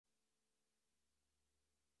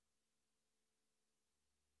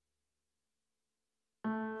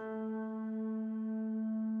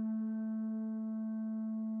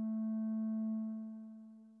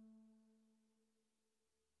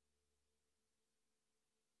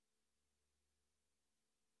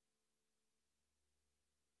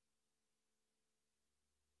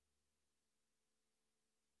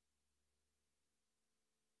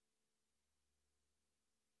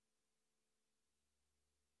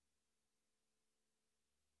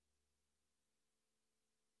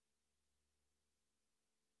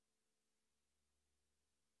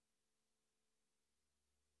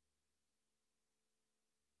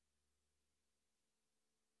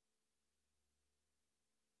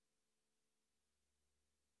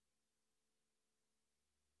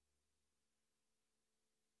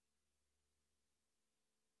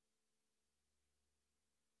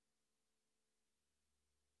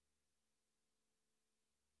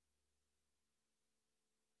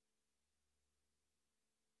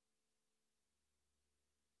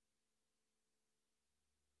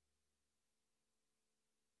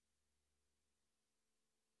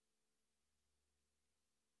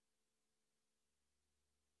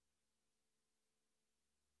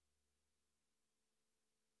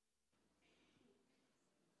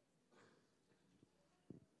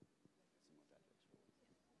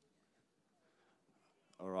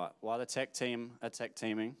All right. While the tech team are tech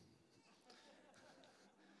teaming,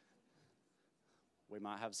 we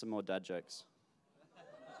might have some more dad jokes.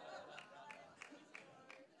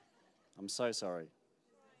 I'm so sorry.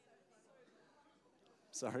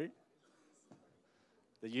 Sorry?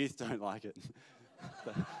 The youth don't like it.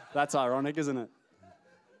 That's ironic, isn't it?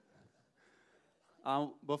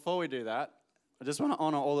 Before we do that, I just want to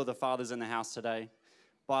honour all of the fathers in the house today.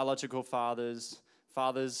 Biological fathers,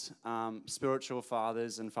 spiritual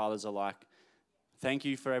fathers, and fathers alike. Thank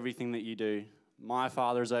you for everything that you do. My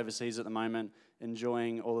father is overseas at the moment,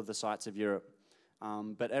 enjoying all of the sights of Europe.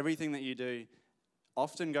 But everything that you do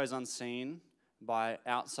often goes unseen by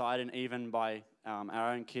outside and even by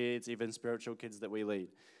our own kids, even spiritual kids that we lead.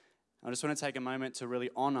 I just want to take a moment to really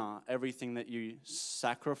honour everything that you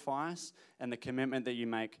sacrifice and the commitment that you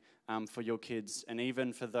make for your kids, and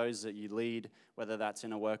even for those that you lead, whether that's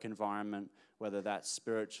in a work environment, whether that's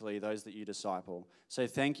spiritually, those that you disciple. So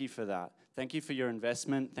thank you for that. Thank you for your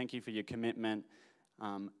investment. Thank you for your commitment.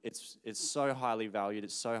 It's so highly valued.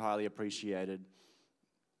 It's so highly appreciated.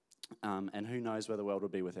 And who knows where the world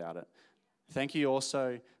would be without it. Thank you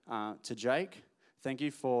also to Jake. Thank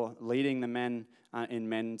you for leading the men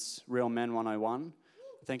in Real Men 101.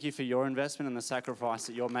 Thank you for your investment and the sacrifice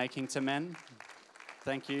that you're making to men.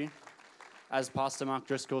 Thank you. As Pastor Mark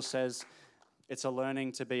Driscoll says, it's a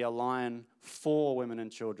learning to be a lion for women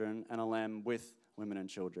and children and a lamb with women and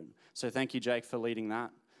children. So thank you, Jake, for leading that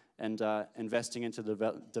and investing into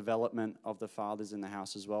the development of the fathers in the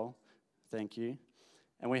house as well. Thank you.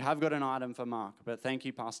 And we have got an item for Mark, but thank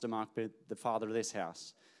you, Pastor Mark, the father of this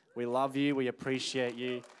house. We love you, we appreciate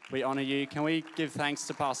you, we honour you. Can we give thanks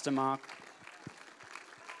to Pastor Mark?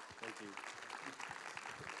 Thank you.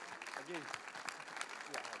 Again.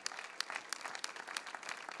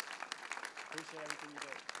 Appreciate everything you do.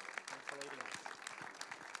 Thanks for leading us.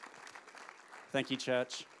 Thank you,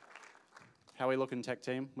 church. How are we looking, tech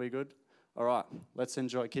team? We good? All right, let's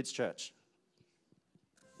enjoy Kids Church.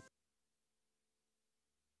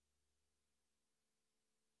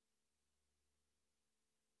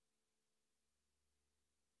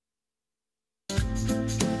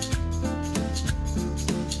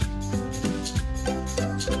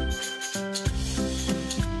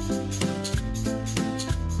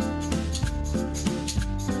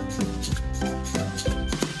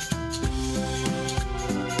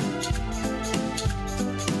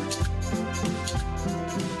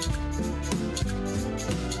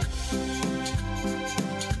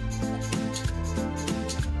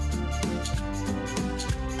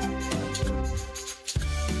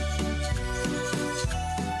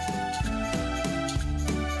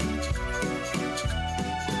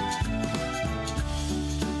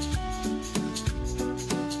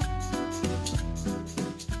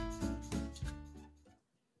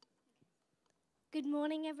 Good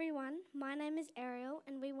morning, everyone. My name is Ariel,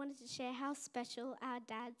 and we wanted to share how special our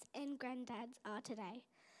dads and granddads are today.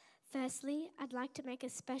 Firstly, I'd like to make a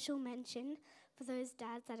special mention for those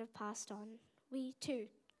dads that have passed on. We, too,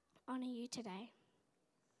 honour you today.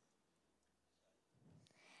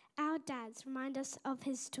 Our dads remind us of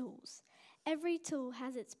his tools. Every tool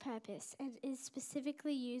has its purpose and is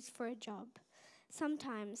specifically used for a job.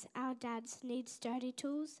 Sometimes our dads need sturdy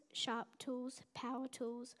tools, sharp tools, power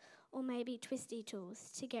tools, or maybe twisty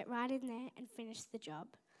tools to get right in there and finish the job.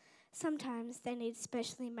 Sometimes they need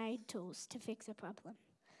specially made tools to fix a problem.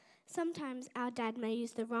 Sometimes our dad may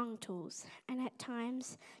use the wrong tools, and at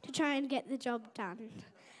times to try and get the job done,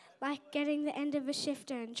 like getting the end of a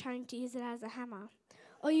shifter and trying to use it as a hammer,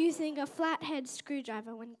 or using a flathead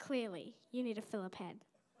screwdriver when clearly you need a Phillip head.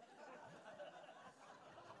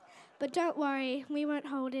 But don't worry, we won't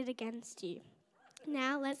hold it against you.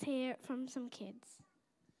 Now let's hear it from some kids.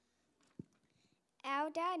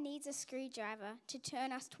 Our dad needs a screwdriver to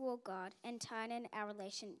turn us toward God and turn in our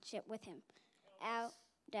relationship with Him. Our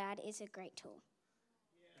dad is a great tool.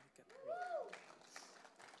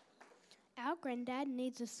 Our granddad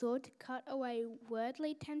needs a sword to cut away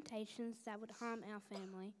worldly temptations that would harm our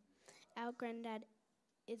family. Our granddad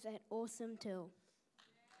is an awesome tool.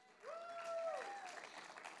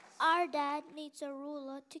 Our dad needs a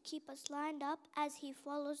ruler to keep us lined up as he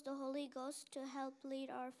follows the Holy Ghost to help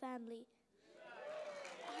lead our family.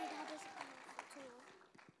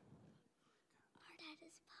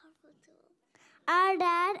 Our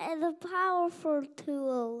dad is a powerful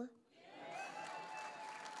tool.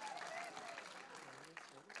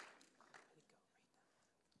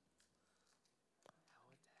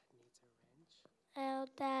 Our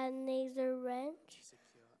dad needs a wrench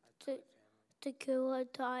to secure a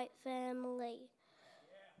tight family.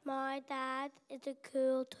 My dad is a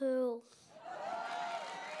cool tool.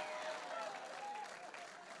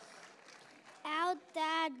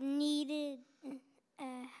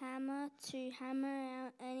 to hammer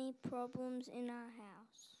out any problems in our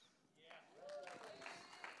house.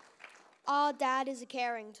 Our dad is a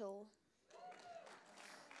caring tool.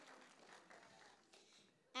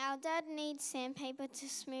 Our dad needs sandpaper to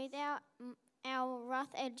smooth out our rough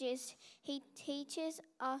edges. He teaches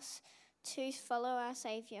us to follow our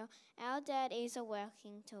Saviour. Our dad is a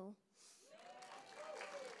working tool.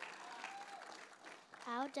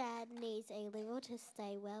 Our dad needs a level to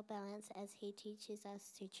stay well balanced as he teaches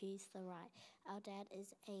us to choose the right. Our dad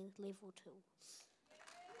is a level tool.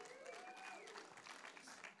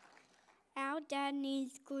 Our dad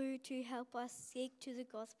needs glue to help us stick to the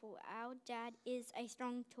gospel. Our dad is a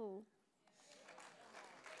strong tool.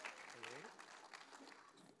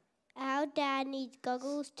 Our dad needs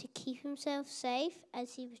goggles to keep himself safe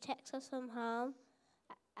as he protects us from harm.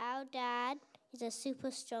 Our dad is a super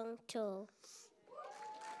strong tool.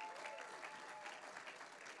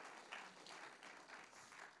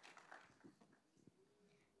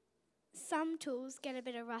 Some tools get a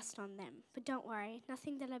bit of rust on them, but don't worry,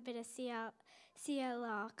 nothing that a bit of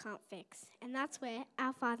CLR can't fix. And that's where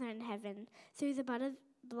our Father in heaven, through the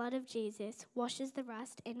blood of Jesus, washes the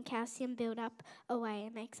rust and calcium build-up away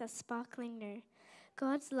and makes us sparkling new.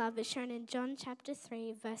 God's love is shown in John chapter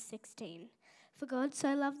 3, verse 16. For God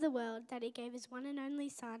so loved the world that he gave his one and only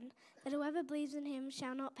Son, that whoever believes in him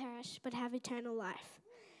shall not perish but have eternal life.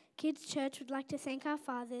 Kids Church would like to thank our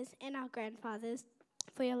fathers and our grandfathers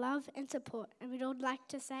for your love and support. And we'd all like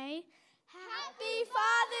to say, Happy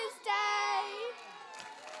Father's Day!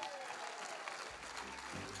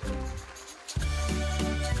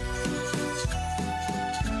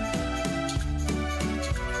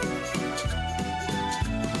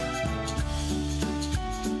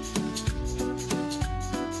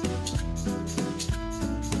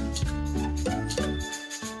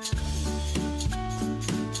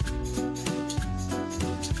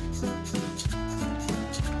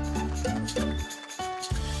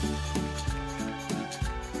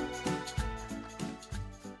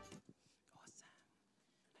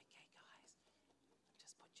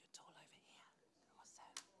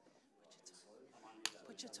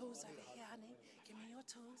 Put your tools over here, honey. Give me your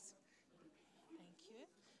tools. Thank you.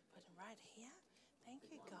 Put them right here. Thank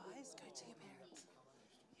you, guys. Go to your parents. Yeah.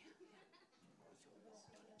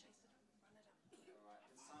 It's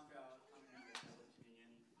time for our coming into the Holy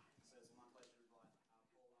Communion. So it's my pleasure to invite Paul Martins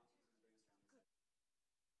and bring us down.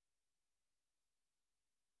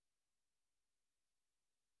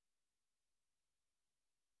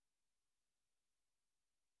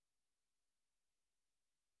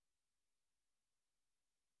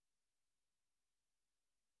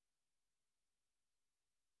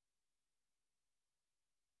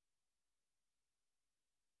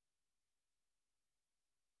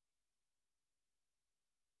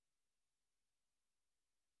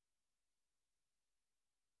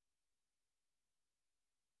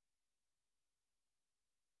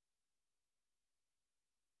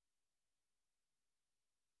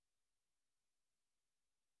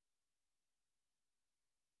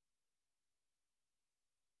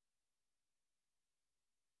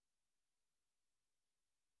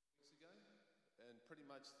 And pretty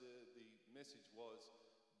much the message was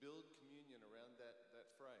build communion around that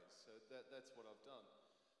phrase. So that's what I've done.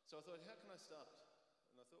 So I thought, how can I start?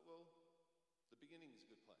 And I thought, well, the beginning is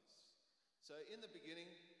a good place. So in the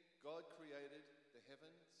beginning, God created the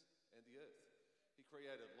heavens and the earth. He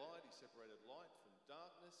created light. He separated light from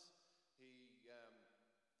darkness. He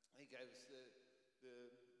gave us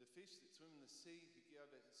the fish that swim in the sea. He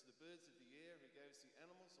gave us the birds of the air. He gave us the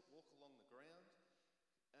animals that walk along the ground.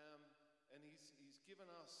 And he's given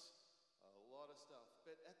us a lot of stuff.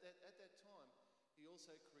 But at that time, he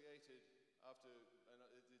also created, and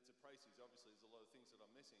it's a praise, obviously there's a lot of things that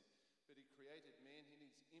I'm missing, but he created man in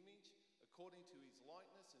his image, according to his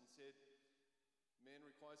likeness, and said, man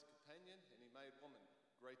requires a companion, and he made woman.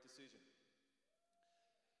 Great decision.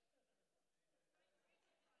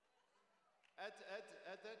 At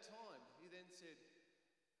that time, he then said,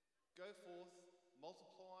 go forth,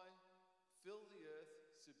 multiply, fill the earth,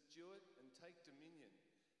 subdue it, and take dominion.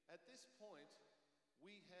 At this point,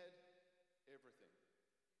 we had everything.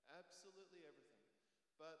 Absolutely everything.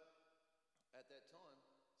 But at that time,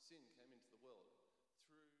 sin came into the world.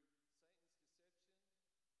 Through Satan's deception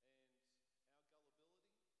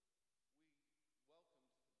and our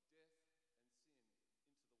gullibility, we welcomed death and sin into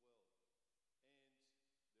the world.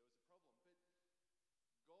 And there was a problem.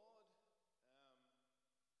 But God, the great thing about God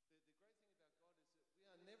is that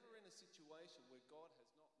we are never in a situation where God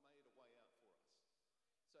has not made a way out for us.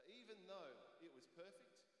 So even though it was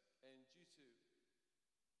perfect, and due to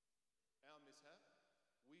our mishap,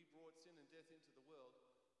 we brought sin and death into the world,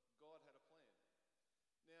 God had a plan.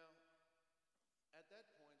 Now, at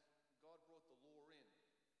that point, God brought the law in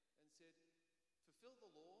and said, fulfill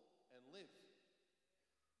the law and live.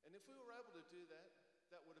 And if we were able to do that,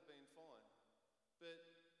 that would have been fine. But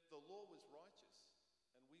the law was righteous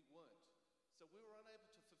and we weren't. So we were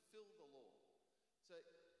unable to fulfill the law. So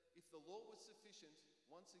if the law was sufficient,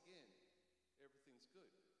 once again, everything's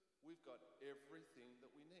good. We've got everything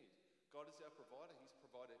that we need. God is our provider. He's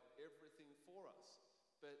provided everything for us.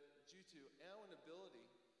 But due to our inability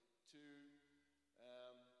to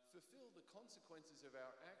fulfill the consequences of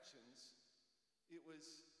our actions, it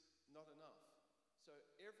was not enough. So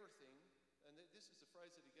everything, and this is the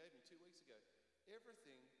phrase that he gave me 2 weeks ago,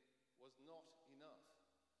 everything was not enough.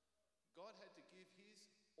 God had to give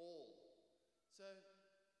his all. So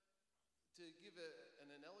to give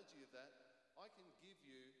an analogy of that, I can give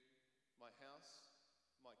you my house,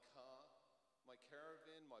 my car, my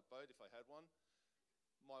caravan, my boat if I had one,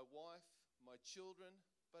 my wife, my children,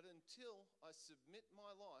 but until I submit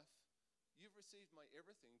my life, you've received my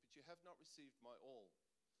everything, but you have not received my all.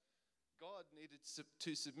 God needed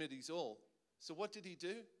to submit his all. So what did he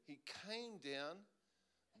do? He came down,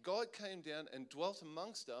 God came down and dwelt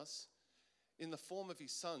amongst us in the form of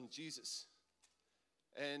his son, Jesus.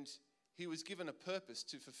 And he was given a purpose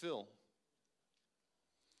to fulfill.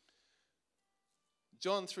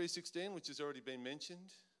 John 3:16, which has already been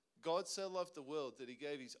mentioned, God so loved the world that he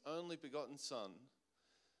gave his only begotten son,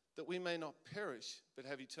 that we may not perish but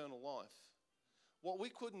have eternal life. What we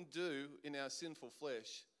couldn't do in our sinful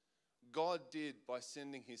flesh, God did by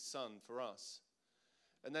sending his son for us.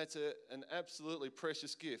 And that's an absolutely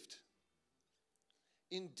precious gift.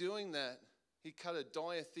 In doing that, he cut a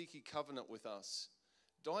diatheke covenant with us.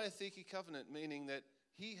 Diatheke covenant meaning that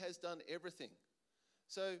he has done everything.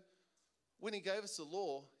 So when he gave us the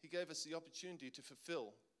law, he gave us the opportunity to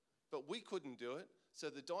fulfill. But we couldn't do it. So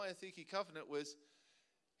the diatheke covenant was,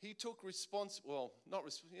 he took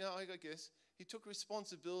he took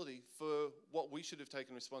responsibility for what we should have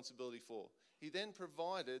taken responsibility for. He then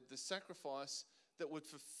provided the sacrifice that would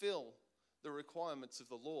fulfill the requirements of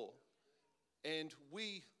the law. And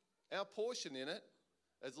our portion in it,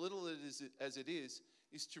 as little as it is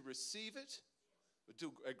to receive it,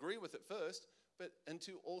 to agree with it first, and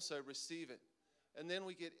to also receive it. And then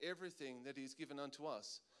we get everything that he's given unto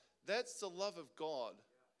us. That's the love of God.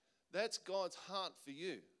 That's God's heart for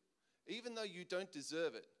you. Even though you don't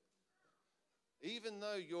deserve it. Even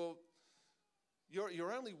though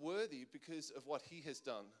you're only worthy because of what he has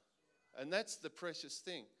done. And that's the precious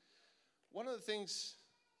thing. One of the things,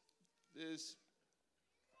 there's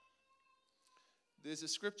a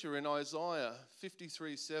scripture in Isaiah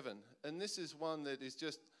 53:7, and this is one that is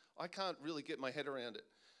just, I can't really get my head around it.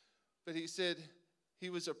 But he said, he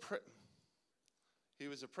was oppressed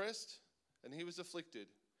and he was afflicted,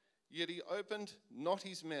 yet he opened not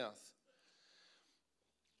his mouth.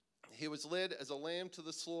 He was led as a lamb to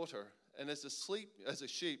the slaughter, and as a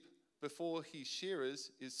sheep before his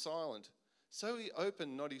shearers is silent. So he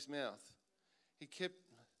opened not his mouth. He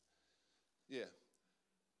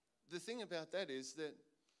The thing about that is that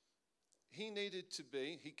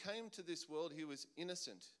he came to this world, he was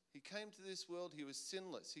innocent. He came to this world, he was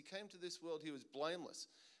sinless. He came to this world, he was blameless.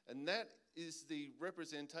 And that is the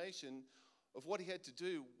representation of what he had to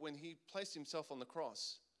do when he placed himself on the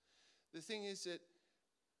cross. The thing is that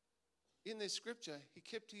in this scripture, he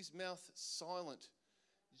kept his mouth silent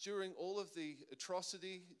during all of the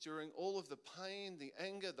atrocity, during all of the pain, the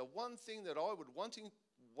anger. The one thing that I would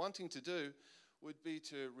wanting to do would be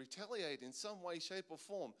to retaliate in some way, shape, or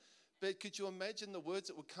form. But could you imagine the words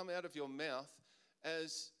that would come out of your mouth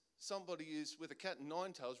as somebody is with a cat and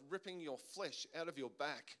nine tails ripping your flesh out of your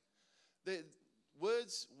back? The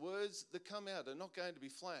words that come out are not going to be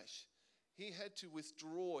flash. He had to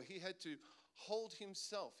withdraw. He had to hold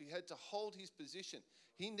himself. He had to hold his position.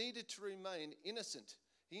 He needed to remain innocent.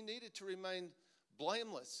 He needed to remain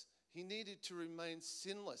blameless. He needed to remain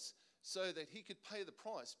sinless so that he could pay the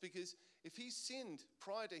price. Because if he sinned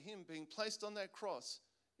prior to him being placed on that cross,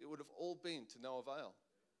 it would have all been to no avail.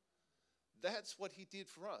 That's what he did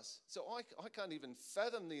for us. So I can't even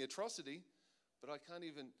fathom the atrocity, but I can't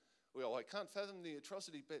fathom the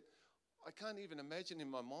atrocity, but I can't even imagine in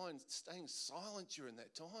my mind staying silent during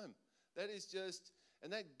that time. That is just,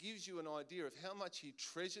 and that gives you an idea of how much he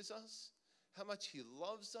treasures us, how much he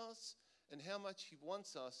loves us, and how much he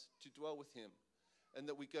wants us to dwell with him. And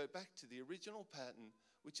that we go back to the original pattern,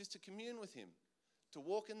 which is to commune with him, to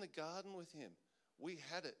walk in the garden with him. We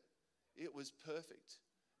had it. It was perfect.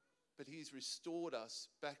 But he's restored us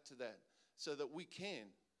back to that so that we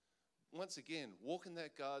can, once again, walk in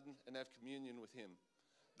that garden and have communion with him.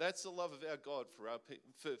 That's the love of our God for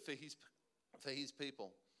his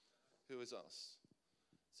people, who is us.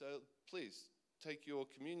 So please take your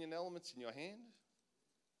communion elements in your hand.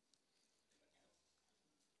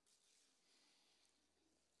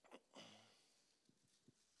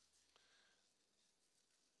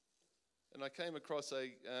 And I came across I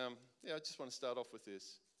just want to start off with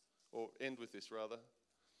this, or end with this rather.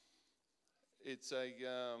 It's a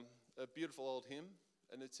beautiful old hymn,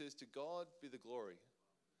 and it says, "To God be the glory,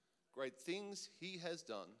 great things he has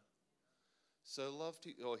done. So loved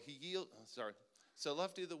he the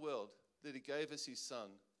world that he gave us his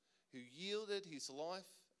son, who yielded his life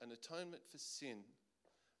an atonement for sin,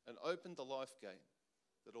 and opened the life gate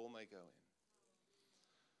that all may go in."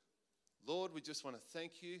 Lord, we just want to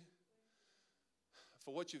thank you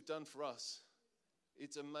for what you've done for us.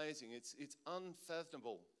 It's amazing. It's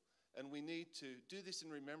unfathomable. And we need to do this in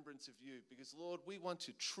remembrance of you because, Lord, we want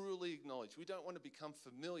to truly acknowledge. We don't want to become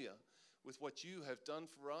familiar with what you have done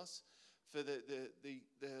for us, for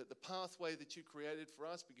the pathway that you created for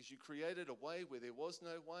us, because you created a way where there was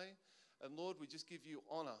no way. And, Lord, we just give you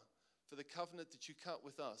honor for the covenant that you cut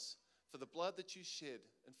with us, for the blood that you shed,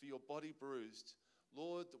 and for your body bruised.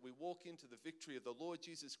 Lord, that we walk into the victory of the Lord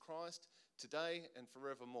Jesus Christ today and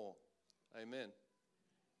forevermore. Amen.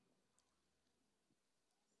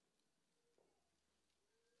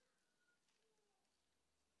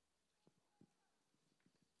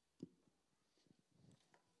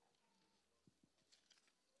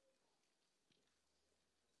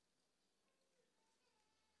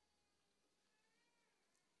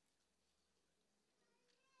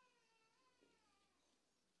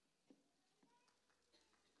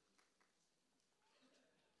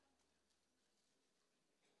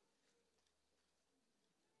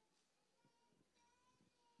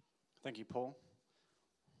 Thank you, Paul.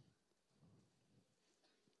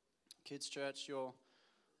 Kids Church, you're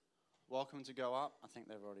welcome to go up. I think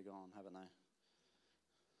they've already gone, haven't they?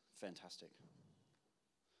 Fantastic.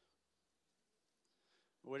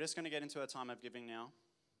 We're just going to get into a time of giving now.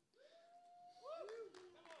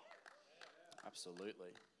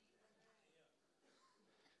 Absolutely.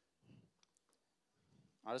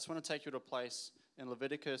 I just want to take you to a place in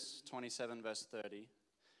Leviticus 27, verse 30.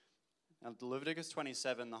 Now, Leviticus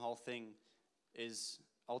 27, the whole thing is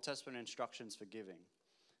Old Testament instructions for giving.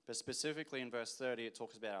 But specifically in verse 30, it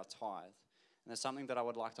talks about our tithe. And there's something that I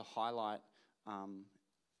would like to highlight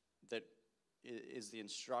that is the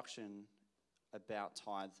instruction about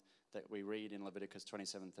tithe that we read in Leviticus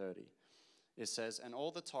 27:30. It says, "And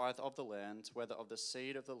all the tithe of the land, whether of the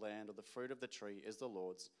seed of the land or the fruit of the tree, is the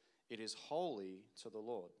Lord's. It is holy to the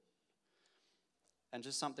Lord." And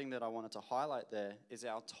just something that I wanted to highlight there is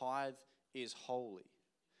our tithe is holy.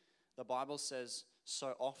 The Bible says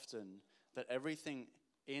so often that everything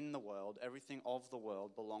in the world, everything of the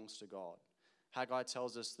world belongs to God. Haggai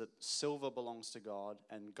tells us that silver belongs to God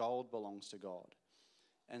and gold belongs to God.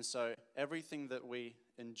 And so everything that we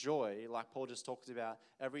enjoy, like Paul just talked about,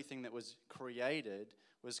 everything that was created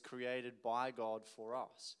by God for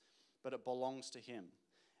us. But it belongs to him.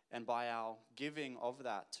 And by our giving of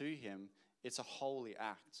that to him, it's a holy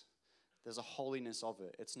act. There's a holiness of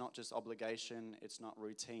it. It's not just obligation, it's not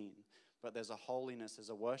routine, but there's a holiness,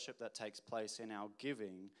 there's a worship that takes place in our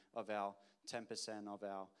giving of our 10%, of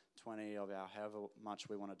our 20, of our however much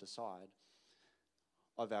we want to decide,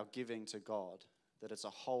 of our giving to God, that it's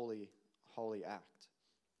a holy, holy act.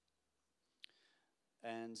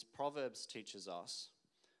 And Proverbs teaches us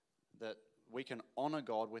that we can honor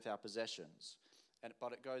God with our possessions.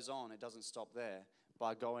 But it goes on, it doesn't stop there.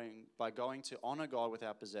 By going to honor God with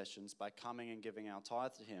our possessions, by coming and giving our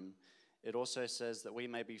tithe to him, it also says that we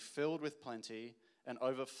may be filled with plenty and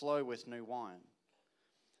overflow with new wine.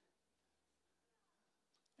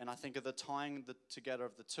 And I think of the tying together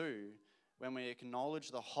of the two, when we acknowledge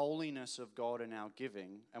the holiness of God in our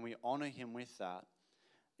giving and we honor him with that,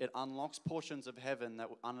 it unlocks portions of heaven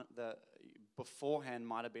that beforehand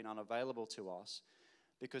might have been unavailable to us,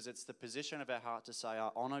 because it's the position of our heart to say, I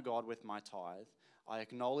honor God with my tithe, I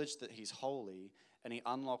acknowledge that he's holy, and he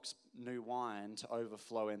unlocks new wine to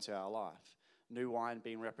overflow into our life. New wine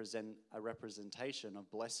being a representation of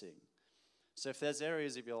blessing. So if there's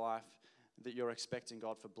areas of your life that you're expecting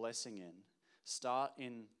God for blessing in, start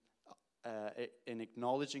in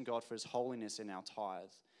acknowledging God for his holiness in our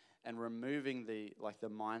tithe, and removing the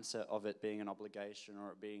mindset of it being an obligation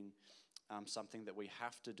or it being something that we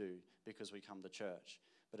have to do because we come to church.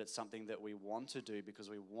 But it's something that we want to do because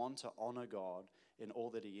we want to honor God in all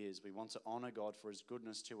that he is. We want to honor God for his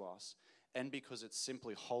goodness to us, and because it's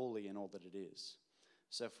simply holy in all that it is.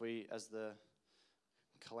 So if we, as the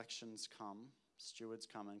collections come, stewards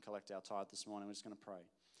come and collect our tithe this morning, we're just going to pray.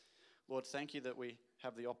 Lord, thank you that we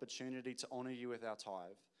have the opportunity to honor you with our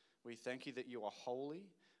tithe. We thank you that you are holy.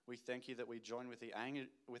 We thank you that we join with the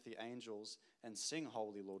angels and sing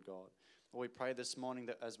holy, Lord God. Lord, we pray this morning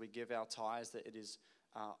that as we give our tithes, that it is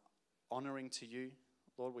honoring to you.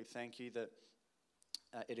 Lord, we thank you that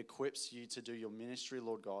it equips you to do your ministry,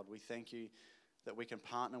 Lord God. We thank you that we can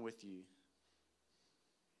partner with you.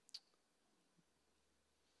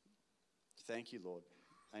 Thank you, Lord.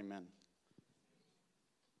 Amen.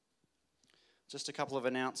 Just a couple of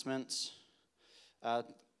announcements.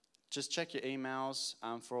 Just check your emails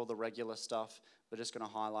for all the regular stuff. We're just going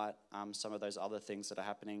to highlight some of those other things that are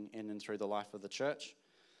happening in and through the life of the church.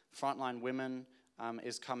 Frontline Women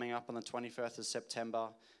is coming up on the 21st of September.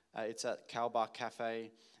 It's at Calbar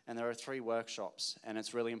Cafe, and there are 3 workshops, and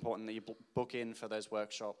it's really important that you book in for those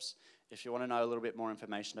workshops. If you want to know a little bit more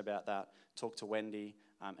information about that, talk to Wendy,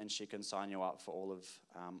 and she can sign you up for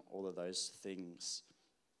all of those things.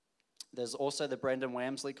 There's also the Brendan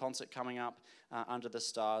Wamsley concert coming up under the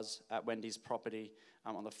stars at Wendy's property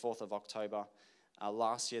on the 4th of October.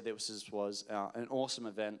 Last year, this was an awesome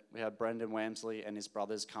event. We had Brendan Wamsley and his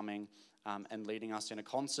brothers coming and leading us in a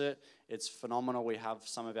concert. It's phenomenal. We have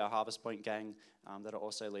some of our Harvest Point gang that are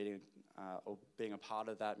also leading or being a part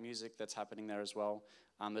of that music that's happening there as well.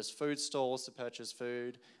 There's food stalls to purchase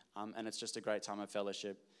food, and it's just a great time of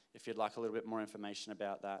fellowship. If you'd like a little bit more information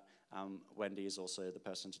about that, Wendy is also the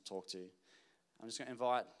person to talk to. I'm just going to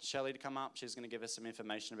invite Shelley to come up. She's going to give us some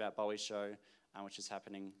information about Bowie's show, which is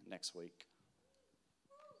happening next week.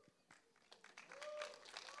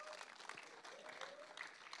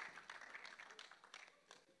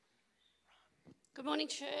 Good morning,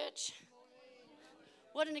 church.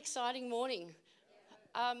 What an exciting morning.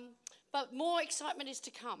 But more excitement is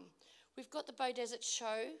to come. We've got the Bow Desert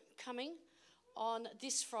Show coming on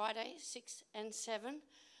this Friday, 6 and 7.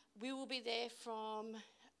 We will be there from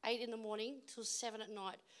 8 in the morning till 7 at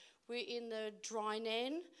night. We're in the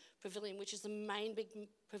Drynan Pavilion, which is the main big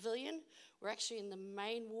pavilion. We're actually in the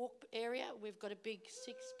main walk area. We've got a big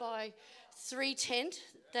 6x3 tent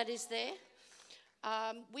that is there.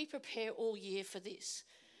 We prepare all year for this.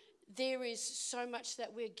 There is so much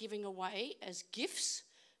that we're giving away as gifts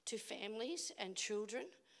to families and children,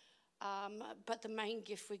 but the main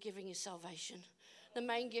gift we're giving is salvation. The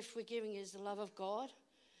main gift we're giving is the love of God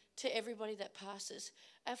to everybody that passes.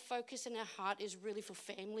 Our focus and our heart is really for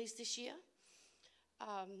families this year.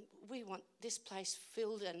 We want this place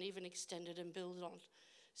filled and even extended and built on.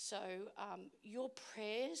 So your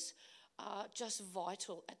prayers are just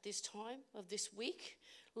vital at this time of this week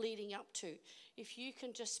leading up to. If you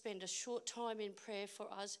can just spend a short time in prayer for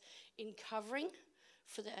us in covering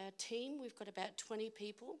for our team. We've got about 20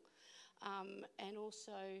 people, and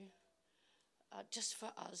also just for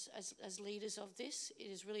us as leaders of this, it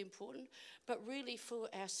is really important, but really for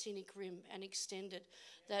our Scenic Rim and extended,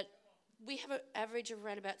 that we have an average of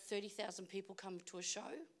around about 30,000 people come to a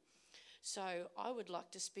show. So I would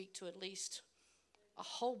like to speak to at least a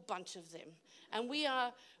whole bunch of them. And we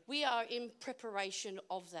are in preparation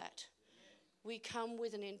of that. We come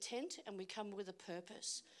with an intent and we come with a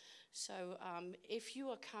purpose. So if you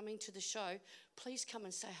are coming to the show, please come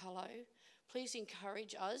and say hello. Please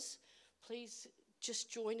encourage us. Please just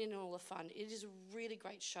join in all the fun. It is a really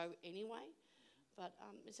great show anyway. But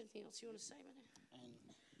is there anything else you want to say about it? And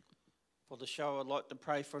for the show, I'd like to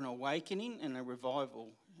pray for an awakening and a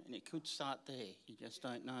revival. And it could start there. You just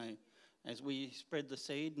don't know. As we spread the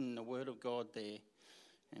seed and the word of God there.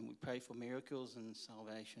 And we pray for miracles and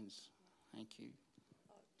salvations. Thank you.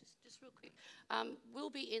 Just real quick.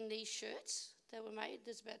 We'll be in these shirts that were made.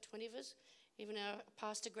 There's about 20 of us, even our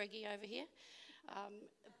Pastor Greggy over here.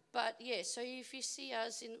 But yeah, so if you see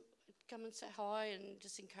us, come and say hi and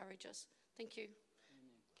just encourage us. Thank you.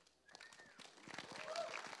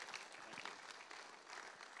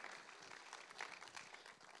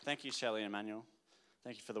 Thank you, Shelley and Emmanuel.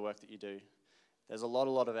 Thank you for the work that you do. There's a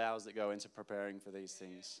lot of hours that go into preparing for these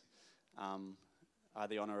things. I had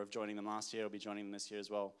the honour of joining them last year. I'll be joining them this year as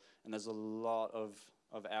well. And there's a lot of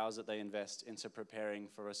hours that they invest into preparing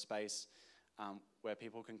for a space where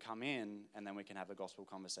people can come in and then we can have a gospel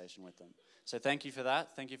conversation with them. So thank you for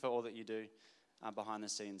that. Thank you for all that you do behind the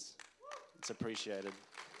scenes. It's appreciated.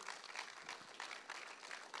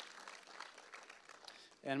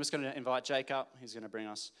 And I'm just going to invite Jake up. He's going to bring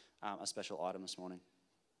us a special item this morning.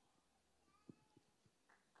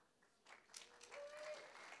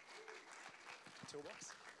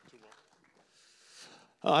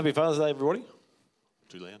 Happy Father's Day, everybody.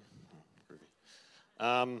 Too loud.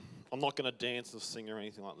 I'm not going to dance or sing or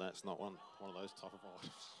anything like that. It's not one of those type of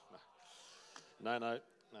items. No.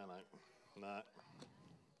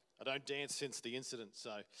 I don't dance since the incident,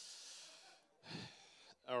 so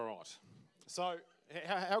All right. So,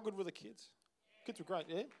 how good were the kids? Kids were great,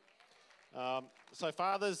 yeah? So,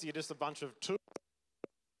 fathers, you're just a bunch of two.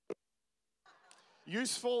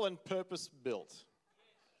 Useful and purpose-built.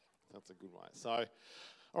 That's a good way. So,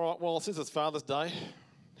 all right, well, since it's Father's Day,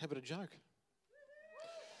 how about a joke?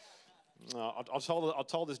 I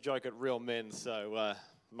told this joke at Real Men, so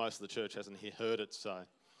most of the church hasn't heard it. So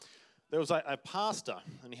there was a pastor,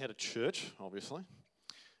 and he had a church, obviously,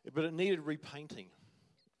 but it needed repainting.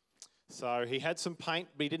 So he had some paint,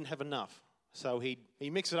 but he didn't have enough. So he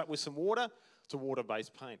mixed it up with some water. It's a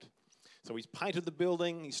water-based paint. So he's painted the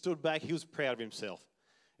building, he stood back, he was proud of himself.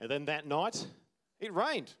 And then that night, it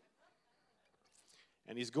rained.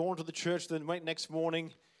 And he's gone to the church the next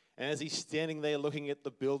morning, and as he's standing there looking at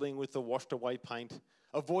the building with the washed away paint,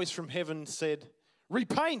 a voice from heaven said,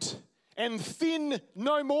 "Repaint and thin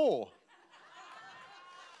no more."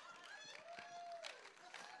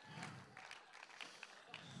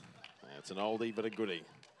 That's an oldie but a goodie.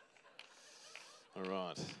 All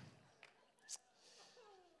right.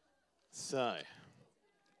 So,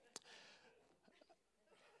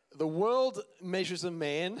 the world measures a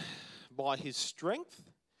man by his strength,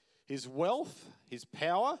 his wealth, his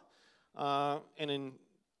power, and in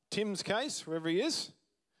Tim's case, wherever he is,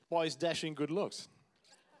 by his dashing good looks.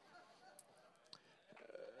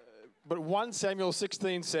 But 1 Samuel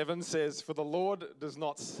 16:7 says, "For the Lord does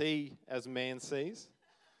not see as man sees.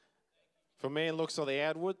 For man looks at the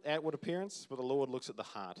outward appearance, but the Lord looks at the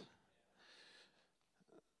heart."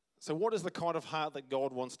 So what is the kind of heart that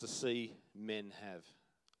God wants to see men have?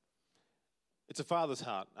 It's a father's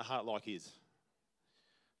heart, a heart like his.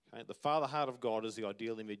 Okay? The father heart of God is the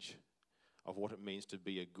ideal image of what it means to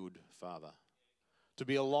be a good father. To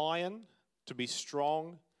be a lion, to be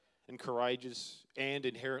strong and courageous and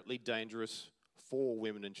inherently dangerous for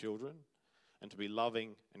women and children, and to be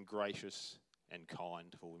loving and gracious and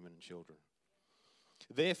kind for women and children.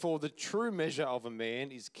 Therefore, the true measure of a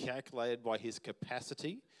man is calculated by his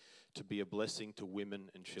capacity to be a blessing to women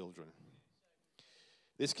and children.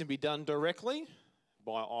 This can be done directly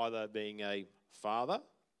by either being a father,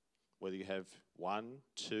 whether you have 1,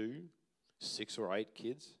 2, 6 or 8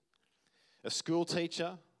 kids. A school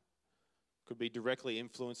teacher could be directly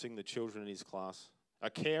influencing the children in his class. A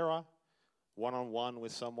carer, one-on-one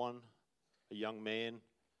with someone, a young man.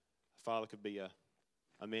 A father could be a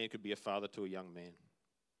man could be a father to a young man.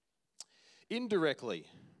 Indirectly,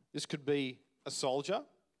 this could be a soldier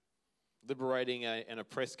liberating an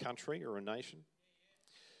oppressed country or a nation.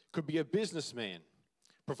 Could be a businessman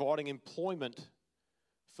providing employment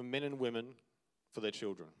for men and women for their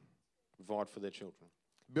children. Provide for their children.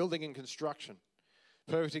 Building and construction.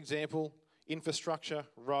 Perfect example, infrastructure,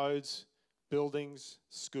 roads, buildings,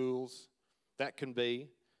 schools. That can be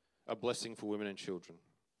a blessing for women and children.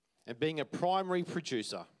 And being a primary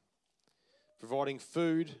producer, providing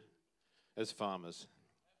food as farmers.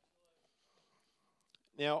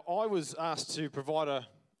 Now, I was asked to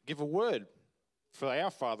give a word for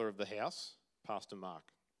our father of the house, Pastor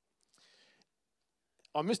Mark.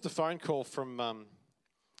 I missed a phone call from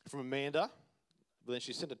Amanda, but then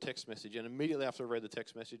she sent a text message, and immediately after I read the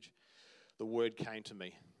text message, the word came to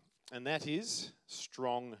me, and that is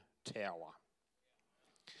strong tower.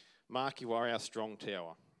 Mark, you are our strong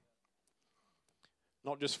tower.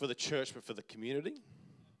 Not just for the church, but for the community.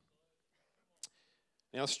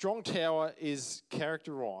 Now, a strong tower is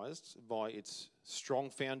characterized by its strong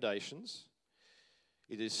foundations.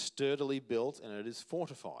 It is sturdily built and it is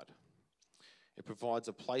fortified. It provides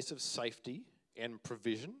a place of safety and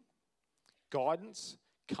provision, guidance,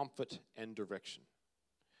 comfort and direction,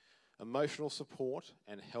 emotional support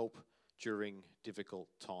and help during difficult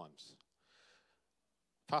times.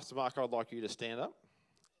 Pastor Mark, I'd like you to stand up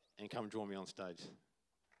and come join me on stage.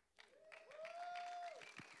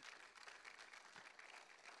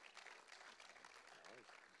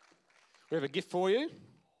 We have a gift for you.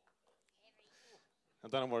 I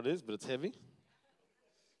don't know what it is, but it's heavy.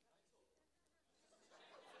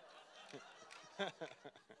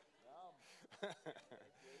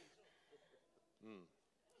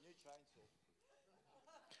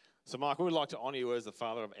 So, Mark, we would like to honour you as the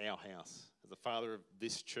father of our house, as the father of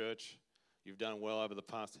this church. You've done well over the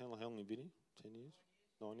past, how long have you been here? 10 years?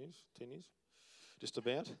 9 years? 10 years? Just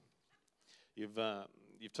about.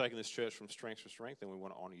 You've taken this church from strength to strength, and we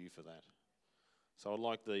want to honour you for that. So I'd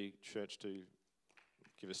like the church to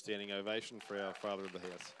give a standing ovation for our father of the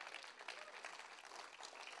house.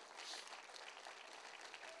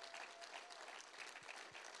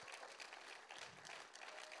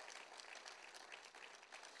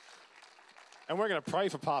 And we're going to pray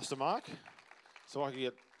for Pastor Mark. So I can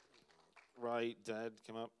get Ray, Dad,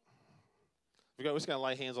 come up. We're just going to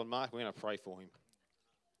lay hands on Mark. We're going to pray for him.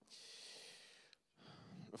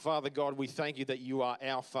 Father God, we thank you that you are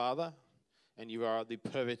our Father and you are the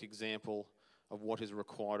perfect example of what is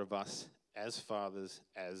required of us as fathers,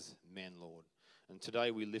 as men, Lord. And today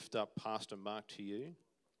we lift up Pastor Mark to you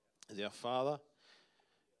as our Father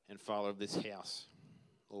and Father of this house.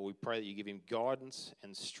 Lord, we pray that you give him guidance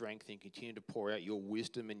and strength and continue to pour out your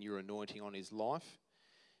wisdom and your anointing on his life.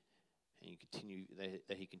 And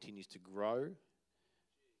that he continues to grow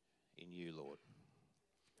in you, Lord.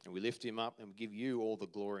 And we lift him up and give you all the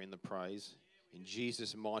glory and the praise. In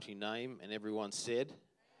Jesus' mighty name. And everyone said,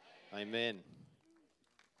 Amen.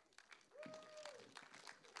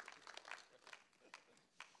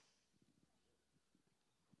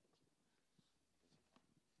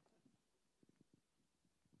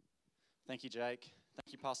 Thank you, Jake.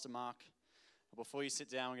 Thank you, Pastor Mark. Before you sit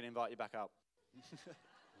down, we're going to invite you back up.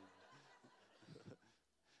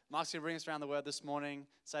 Mark's going to bring us around the word this morning.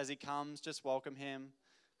 So as he comes, just welcome him.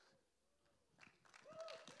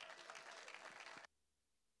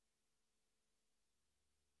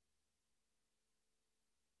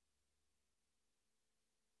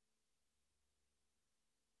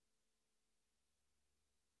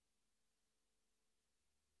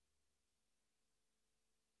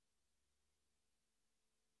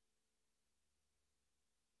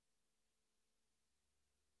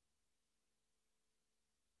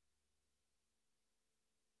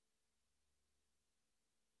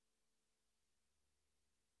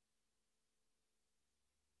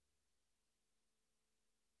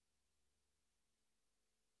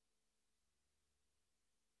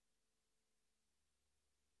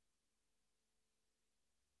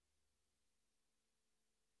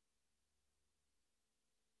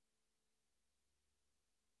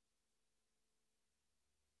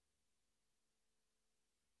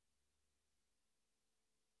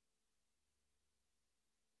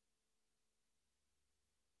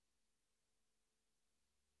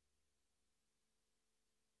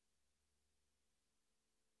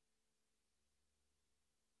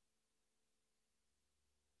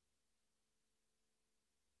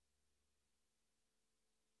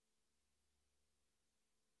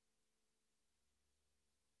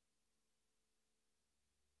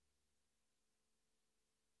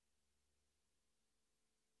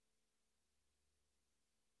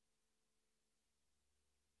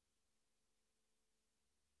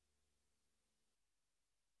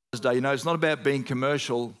 Day. You know, it's not about being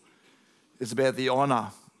commercial. It's about the honour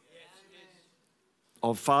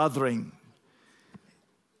of fathering.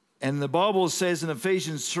 And the Bible says in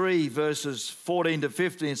Ephesians 3, verses 14 to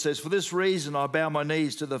 15, it says, "For this reason I bow my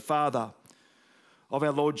knees to the Father of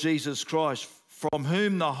our Lord Jesus Christ, from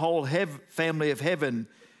whom the whole family of heaven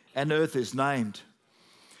and earth is named."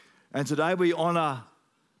 And today we honour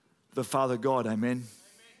the Father God. Amen.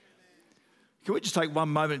 Can we just take one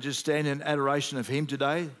moment and just stand in adoration of him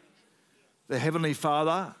today, the Heavenly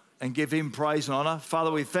Father, and give him praise and honour?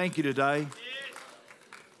 Father, we thank you today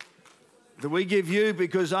that we give you,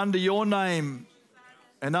 because under your name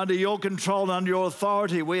and under your control and under your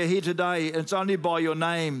authority, we are here today. It's only by your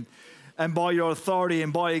name and by your authority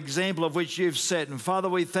and by example of which you've set. And Father,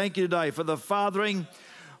 we thank you today for the fathering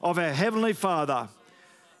of our Heavenly Father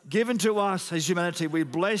given to us as humanity. We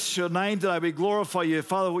bless your name today. We glorify you.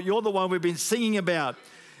 Father, you're the one we've been singing about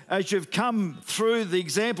as you've come through the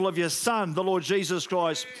example of your Son, the Lord Jesus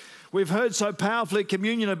Christ. We've heard so powerfully at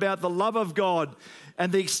communion about the love of God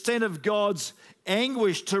and the extent of God's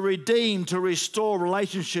anguish to redeem, to restore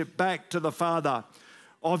relationship back to the Father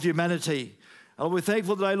of humanity. And we're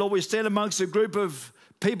thankful today, Lord, we stand amongst a group of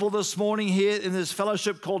people this morning here in this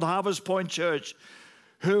fellowship called Harvest Point Church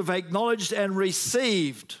who have acknowledged and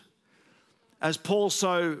received, as Paul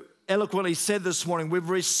so eloquently said this morning,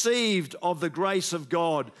 we've received of the grace of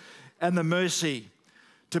God and the mercy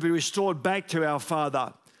to be restored back to our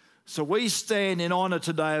Father. So we stand in honour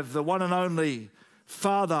today of the one and only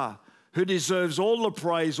Father who deserves all the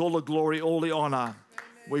praise, all the glory, all the honour.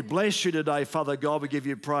 We bless you today, Father God. We give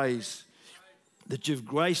you praise that you've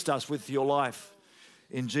graced us with your life.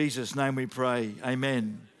 In Jesus' name we pray.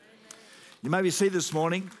 Amen. You may be seated this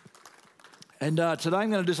morning. And today I'm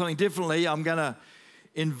going to do something differently. I'm going to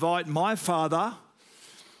invite my father.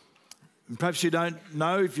 And perhaps you don't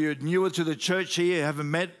know, if you're newer to the church here, you haven't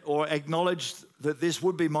met or acknowledged that this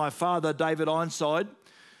would be my father, David Ironside,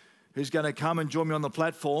 who's going to come and join me on the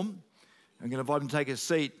platform. I'm going to invite him to take a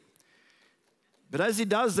seat. But as he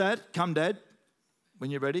does that, come, Dad, when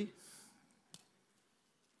you're ready.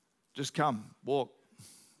 Just come, walk.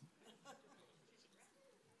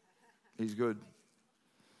 He's good.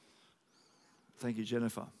 Thank you,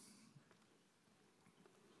 Jennifer.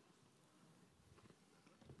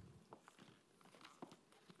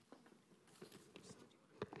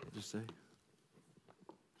 just there.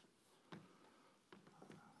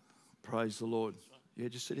 Praise the Lord. Yeah,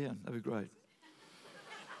 just sit down. That'd be great.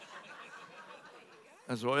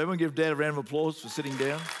 That's right. Everyone give Dad a round of applause for sitting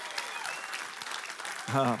down.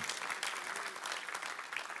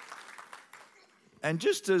 And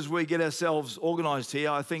just as we get ourselves organised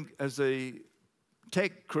here, I think as the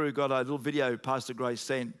tech crew got a little video Pastor Grace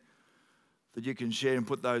sent that you can share and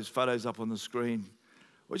put those photos up on the screen.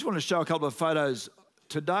 I just want to show a couple of photos.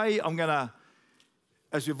 Today I'm going to,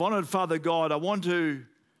 as we've honoured Father God, I want to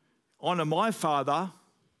honour my father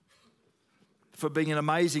for being an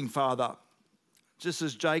amazing father. Just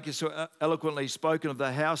as Jake has so eloquently spoken of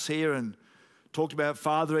the house here and talked about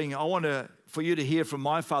fathering, I want for you to hear from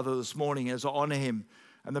my father this morning as I honour him.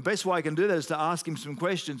 And the best way I can do that is to ask him some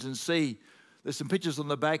questions and see. There's some pictures on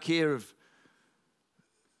the back here of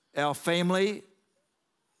our family,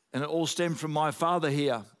 and it all stemmed from my father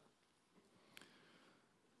here.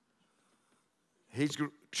 His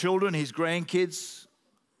children, his grandkids.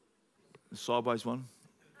 The sideways one.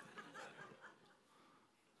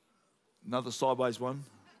 Another sideways one.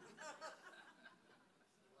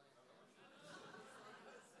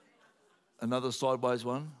 Another sideways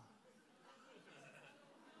one.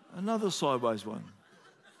 Another sideways one.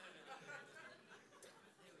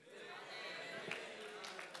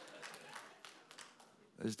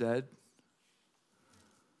 There's Dad.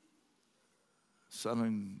 Son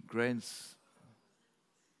and grands.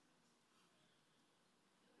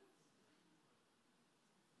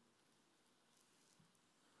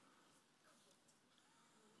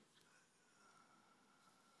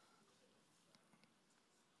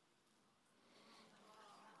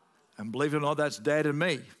 And believe it or not, that's Dad and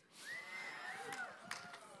me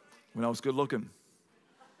when I was good looking.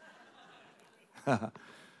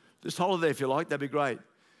 Just hold it there if you like, that'd be great.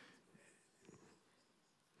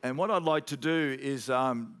 And what I'd like to do is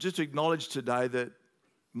just to acknowledge today that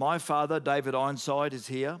my father, David Ironside, is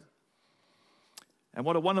here. And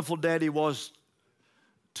what a wonderful dad he was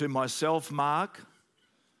to myself, Mark,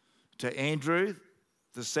 to Andrew,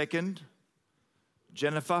 the second,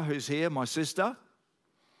 Jennifer, who's here, my sister,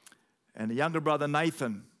 and a younger brother,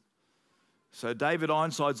 Nathan. So David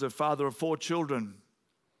Ironside's the father of 4 children,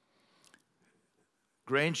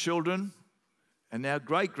 grandchildren, and now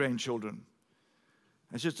great-grandchildren.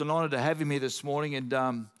 It's just an honour to have him here this morning, and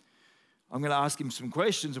I'm going to ask him some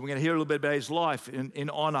questions, and we're going to hear a little bit about his life in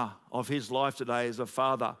honour of his life today as a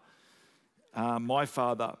father, my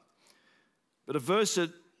father. But a verse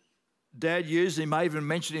that Dad used, he may even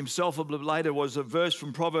mention himself a bit later, was a verse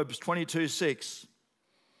from Proverbs 22:6.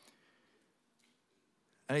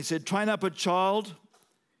 And he said, train up a child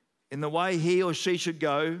in the way he or she should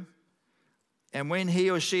go, and when he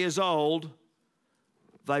or she is old,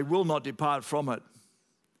 they will not depart from it.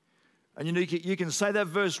 And you can say that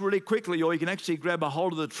verse really quickly, or you can actually grab a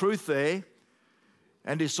hold of the truth there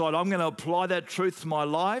and decide, I'm going to apply that truth to my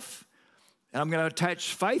life, and I'm going to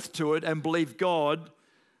attach faith to it and believe God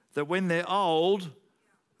that when they're old,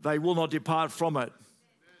 they will not depart from it.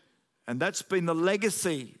 And that's been the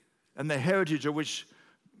legacy and the heritage of which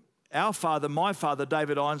our father, my father,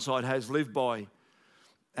 David Ironside, has lived by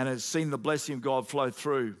and has seen the blessing of God flow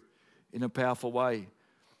through in a powerful way. I'm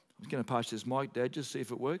just going to pass this mic, Dad, just see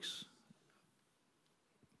if it works.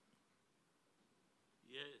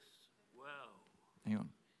 Yes, wow. Hang on.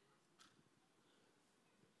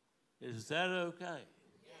 Is that okay?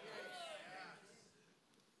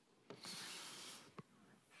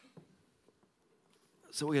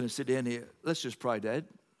 So we're going to sit down here. Let's just pray, Dad.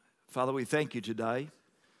 Father, we thank you today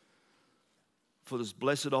for this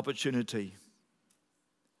blessed opportunity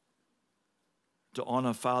to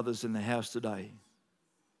honour fathers in the house today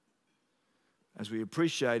as we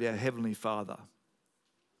appreciate our Heavenly Father,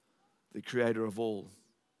 the Creator of all.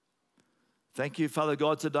 Thank you, Father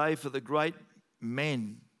God, today for the great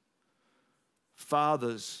men,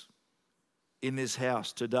 fathers in this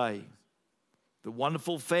house today, the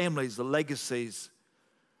wonderful families, the legacies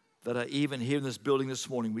that are even here in this building this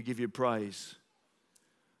morning. We give you praise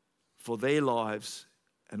for their lives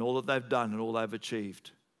and all that they've done and all they've achieved.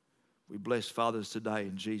 We bless fathers today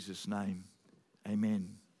in Jesus' name.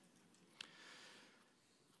 Amen.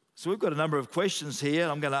 So we've got a number of questions here.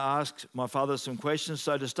 I'm going to ask my father some questions.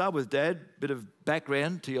 So to start with, Dad, a bit of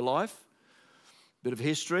background to your life, a bit of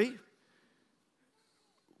history.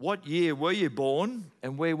 What year were you born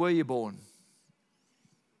and where were you born?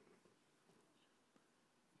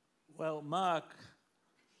 Well, Mark,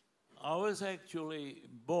 I was actually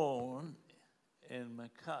born in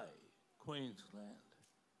Mackay, Queensland.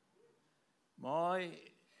 My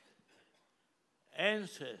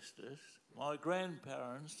ancestors, my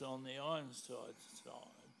grandparents on the Ironside side,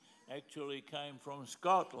 actually came from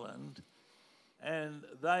Scotland, and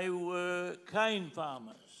they were cane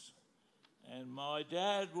farmers. And my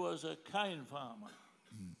dad was a cane farmer.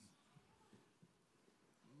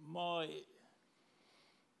 My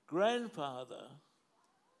grandfather,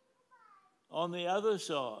 on the other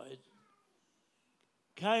side,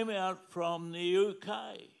 came out from the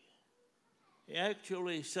UK. He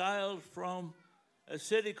actually sailed from a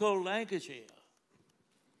city called Lancashire.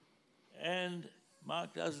 And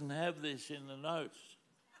Mark doesn't have this in the notes.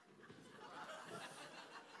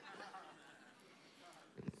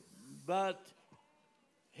 But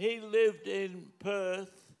he lived in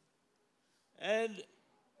Perth, and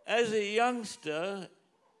as a youngster,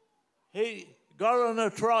 he got on a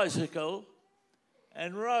tricycle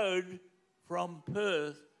and rode from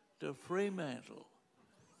Perth to Fremantle.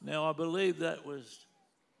 Now, I believe that was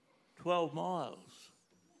 12 miles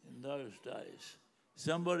in those days.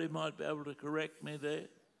 Somebody might be able to correct me there,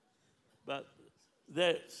 but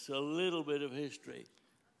that's a little bit of history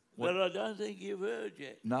that I don't think you've heard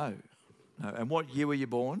yet. No. And what year were you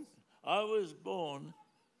born? I was born,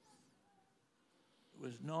 it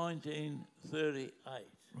was 1938. Right.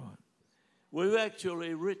 We've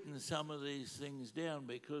actually written some of these things down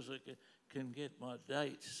because I can get my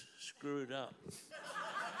dates screwed up.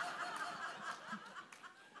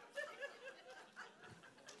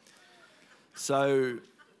 So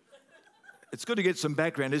it's good to get some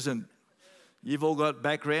background, isn't it? You've all got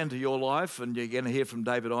background to your life, and you're going to hear from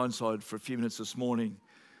David Ironside for a few minutes this morning.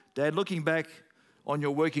 Dad, looking back on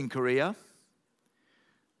your working career,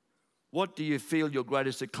 what do you feel your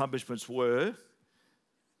greatest accomplishments were?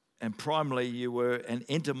 And primarily, you were an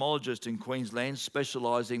entomologist in Queensland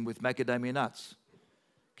specialising with macadamia nuts.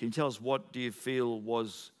 Can you tell us what do you feel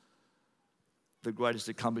was the greatest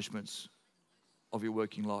accomplishments of your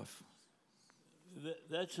working life?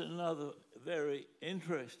 That's another very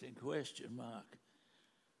interesting question, Mark.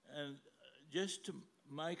 And just to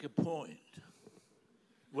make a point,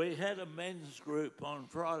 we had a men's group on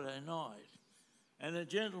Friday night, and a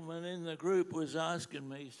gentleman in the group was asking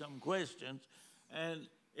me some questions, and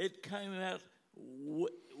it came out,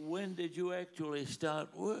 when did you actually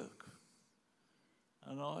start work?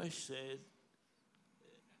 And I said,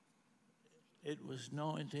 it was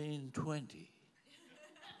 1920.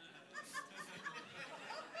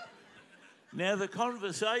 Now the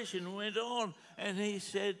conversation went on, and he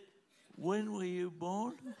said, when were you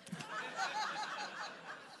born?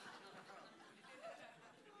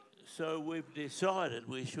 So we've decided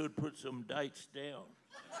we should put some dates down.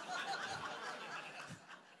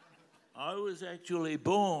 I was actually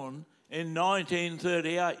born in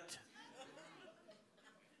 1938.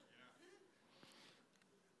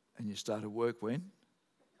 And you started work when?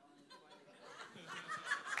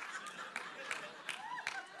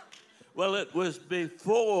 Well, it was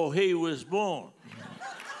before he was born.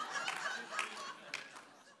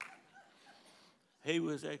 He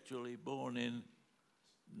was actually born in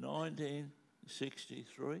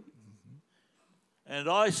 1963. And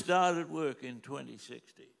I started work in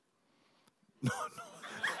 2060.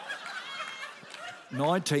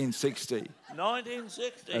 1960.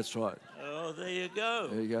 1960. That's right. Oh, there you go.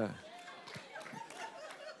 There you go.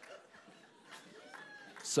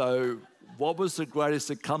 So, what was the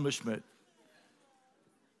greatest accomplishment?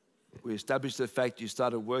 We established the fact you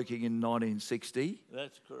started working in 1960.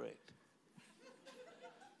 That's correct.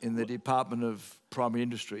 In the Department of Primary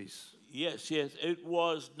Industries. Yes, yes. It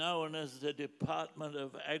was known as the Department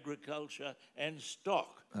of Agriculture and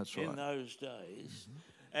Stock. That's right. In those days.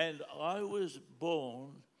 And I was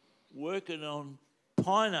born working on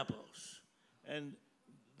pineapples. And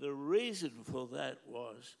the reason for that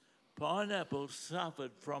was pineapples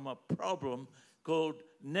suffered from a problem called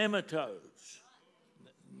nematodes.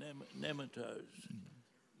 Nematodes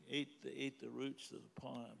eat the roots of the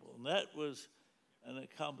pineapple. And that was an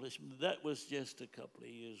accomplishment. That was just a couple of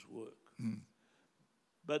years' work.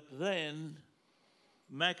 But then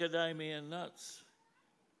macadamia nuts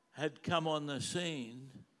had come on the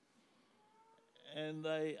scene, and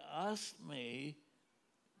they asked me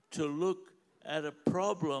to look at a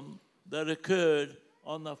problem that occurred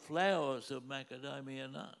on the flowers of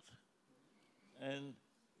macadamia nut. And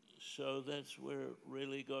so that's where it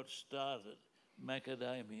really got started,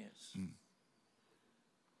 macadamias.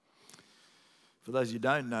 For those who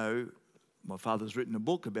don't know, my father's written a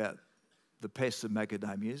book about the pests of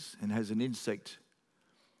macadamias and has an insect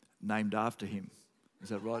named after him. Is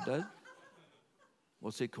that right, Dad?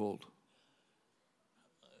 What's it called?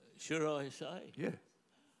 Should I say? Yeah.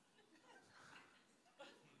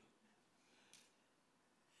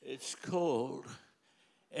 It's called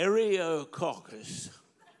Eriococcus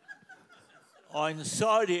Ein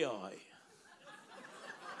Sidei.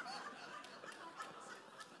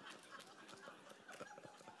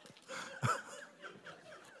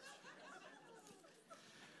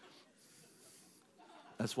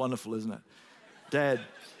 That's wonderful, isn't it? Dad,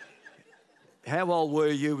 how old were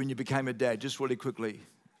you when you became a dad? Just really quickly.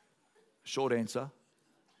 Short answer.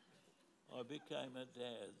 I became a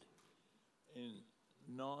dad in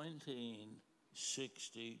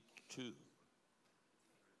 1962.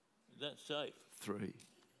 Is that safe? 3.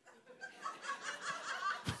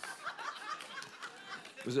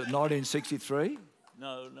 Was it 1963?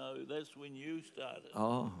 No, that's when you started.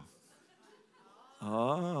 Oh.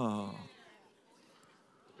 Oh.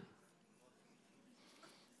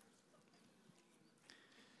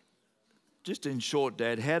 Just in short,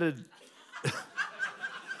 Dad, how did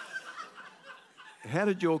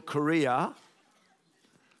your career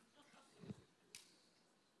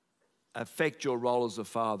affect your role as a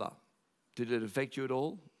father? Did it affect you at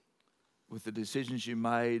all with the decisions you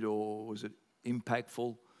made, or was it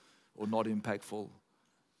impactful or not impactful?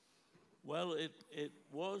 Well, it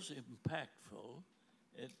was impactful.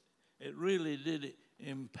 It really did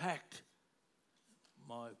impact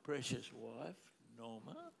my precious wife,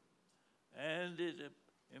 Norma, and it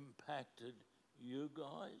impacted you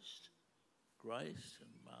guys, Grace and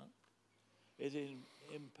Mark. It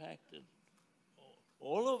impacted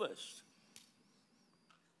all of us.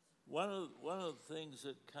 One of the things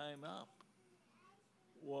that came up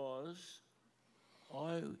was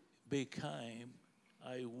I became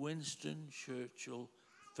a Winston Churchill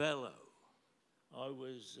Fellow. I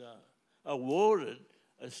was awarded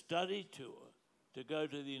a study tour to go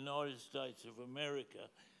to the United States of America,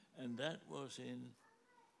 and that was in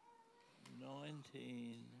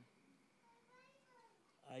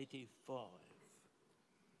 1985.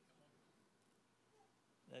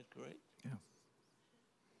 Is that correct? Yeah.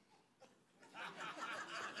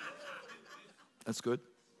 That's good.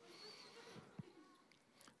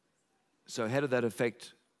 So how did that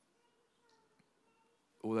affect,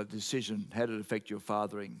 or that decision, how did it affect your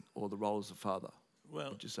fathering or the role as a father? Well,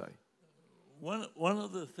 what would you say? One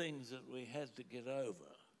of the things that we had to get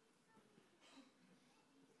over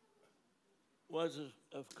was,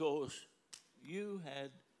 of course, you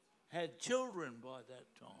had children by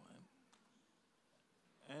that time,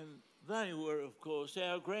 and they were, of course,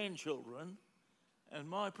 our grandchildren, and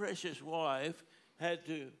my precious wife had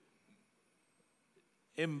to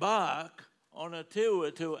embark on a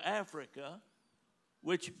tour to Africa,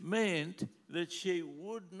 which meant that she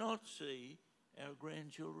would not see our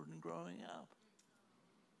grandchildren growing up.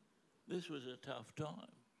 This was a tough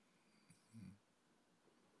time.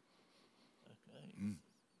 Okay.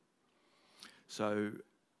 So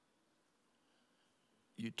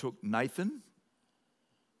you took Nathan?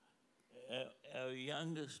 Our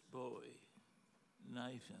youngest boy,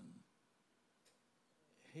 Nathan,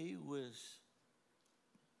 he was,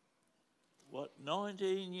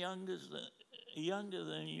 19 younger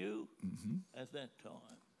than you at that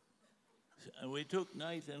time. And we took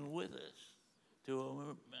Nathan with us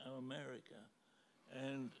to America.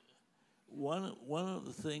 And one of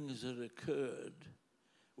the things that occurred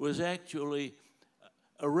was actually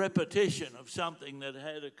a repetition of something that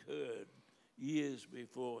had occurred years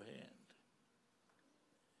beforehand.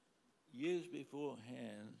 Years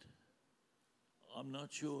beforehand, I'm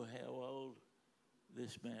not sure how old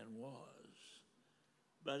this man was,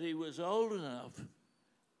 but he was old enough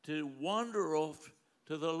to wander off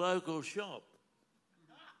to the local shop.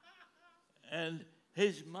 And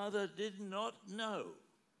his mother did not know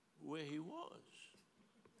where he was.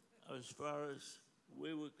 As far as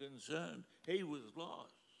we were concerned, he was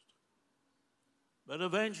lost. But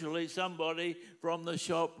eventually somebody from the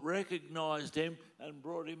shop recognized him and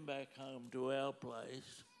brought him back home to our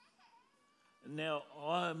place. Now,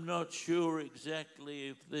 I'm not sure exactly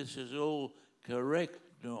if this is all correct,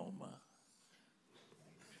 Norma,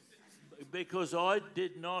 because I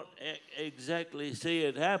did not exactly see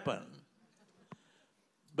it happen.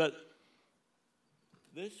 But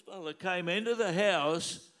this fella came into the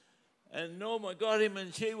house and Norma got him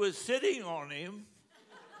and she was sitting on him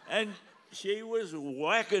and she was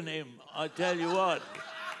whacking him, I tell you what.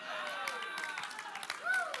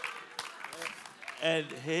 And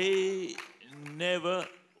he never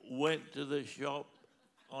went to the shop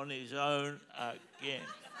on his own again.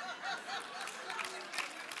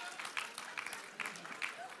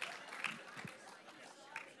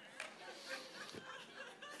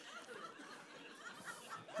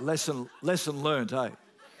 Lesson learned, hey?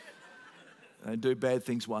 Don't do bad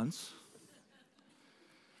things once.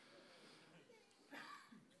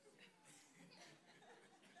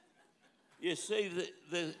 You see,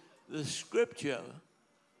 the scripture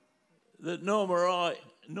that Norma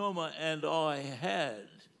and I had,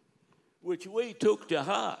 which we took to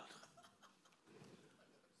heart,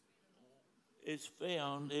 is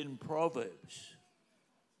found in Proverbs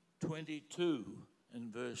 22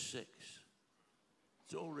 and verse 6.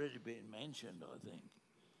 It's already been mentioned, I think.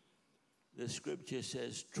 The scripture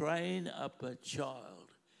says, train up a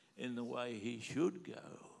child in the way he should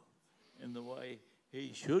go, in the way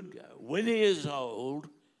he should go. When he is old,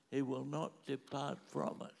 he will not depart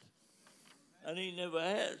from it. And he never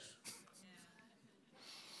has.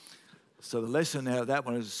 So the lesson out of that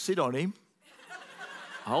one is sit on him,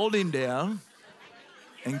 hold him down,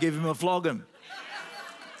 and give him a flogging.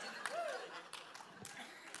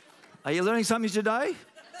 Are you learning something today?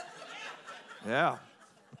 Yeah.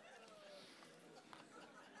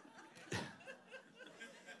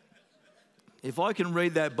 If I can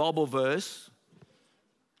read that Bible verse,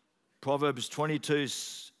 Proverbs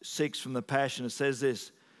 22:6 from the Passion, it says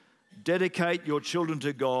this: dedicate your children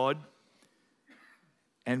to God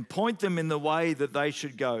and point them in the way that they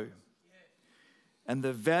should go. And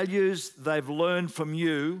the values they've learned from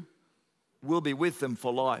you will be with them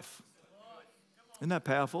for life. Isn't that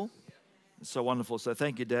powerful? It's so wonderful. So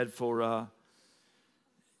thank you, Dad, for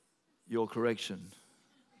your correction.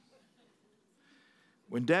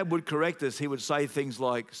 When Dad would correct us, he would say things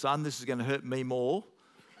like, son, this is going to hurt me more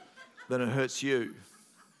than it hurts you.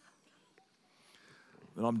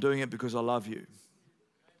 But I'm doing it because I love you.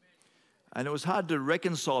 And it was hard to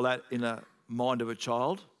reconcile that in the mind of a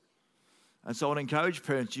child. And so I would encourage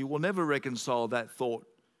parents, you will never reconcile that thought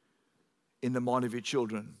in the mind of your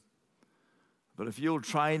children. But if you'll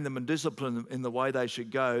train them and discipline them in the way they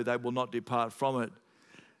should go, they will not depart from it.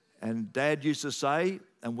 And Dad used to say,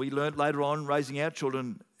 and we learnt later on raising our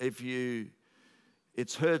children,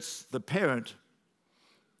 it hurts the parent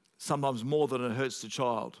sometimes more than it hurts the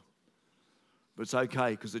child. But it's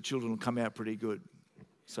okay because the children will come out pretty good.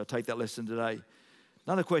 So take that lesson today.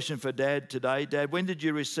 Another question for Dad today. Dad, when did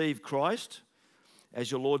you receive Christ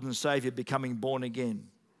as your Lord and Saviour, becoming born again?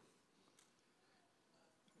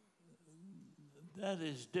 That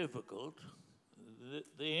is difficult.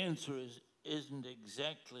 The answer isn't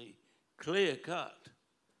exactly clear-cut.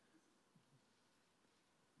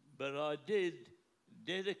 But I did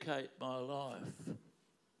dedicate my life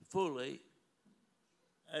fully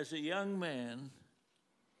as a young man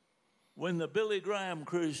when the Billy Graham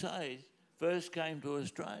Crusade first came to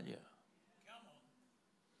Australia.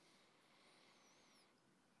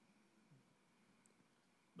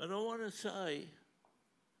 But I want to say,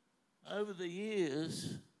 over the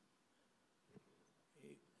years,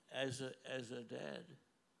 as a dad,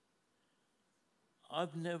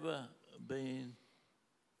 I've never been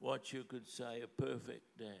what you could say a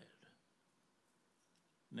perfect dad.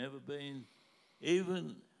 Never been,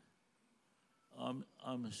 even,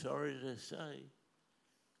 I'm sorry to say,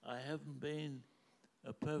 I haven't been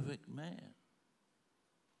a perfect man.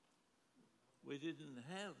 We didn't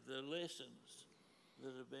have the lessons that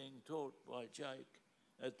are being taught by Jake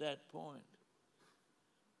at that point.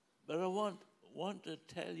 But I want to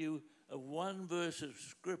tell you of one verse of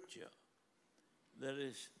Scripture that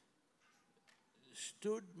has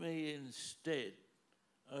stood me in stead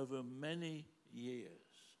over many years.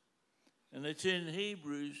 And it's in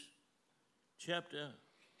Hebrews chapter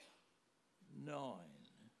 9,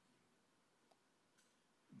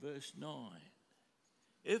 verse 9.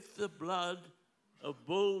 If the blood of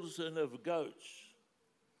bulls and of goats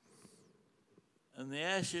and the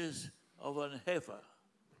ashes of an heifer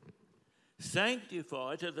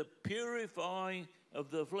sanctify to the purifying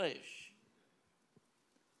of the flesh,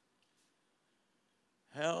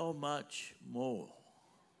 how much more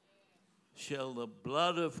shall the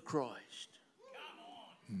blood of Christ,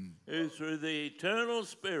 who through the eternal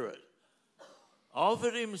Spirit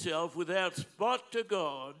offered himself without spot to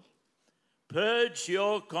God, purge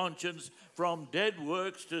your conscience from dead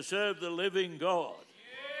works to serve the living God?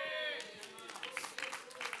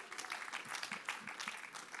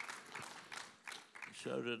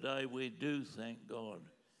 So today we do thank God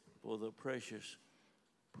for the precious,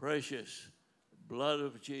 precious blood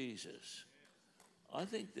of Jesus. I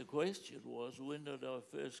think the question was, when did I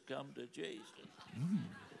first come to Jesus?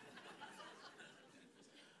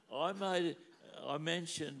 I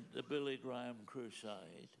mentioned the Billy Graham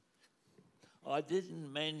Crusade. I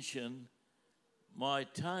didn't mention my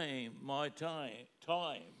time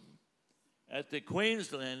at the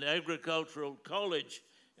Queensland Agricultural College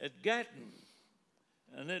at Gatton.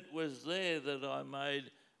 And it was there that I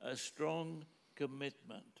made a strong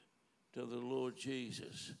commitment to the Lord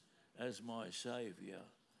Jesus as my Saviour,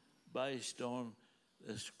 based on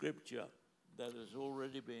the Scripture that has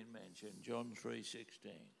already been mentioned, John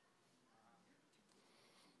 3:16.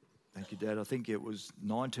 Thank you, Dad. I think it was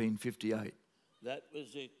 1958. That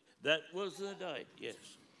was it. That was the date, yes.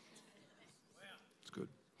 That's good.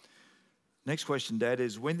 Next question, Dad,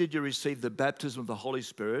 is when did you receive the baptism of the Holy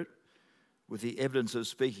Spirit with the evidence of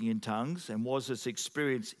speaking in tongues, and was this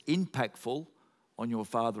experience impactful on your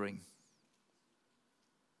fathering?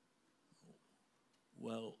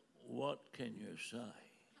 Well, what can you say?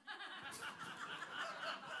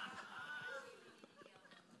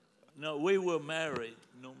 No, we were married,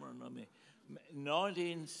 Norma and I,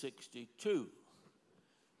 1962.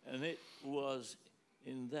 And it was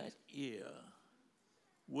in that year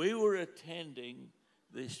we were attending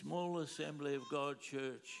the Small Assembly of God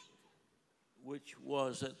Church, which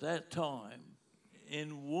was at that time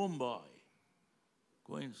in Woombai,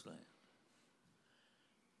 Queensland.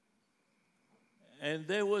 And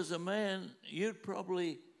there was a man, you've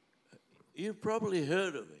probably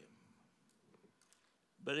heard of him,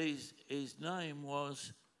 but his name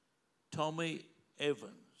was Tommy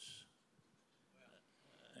Evans.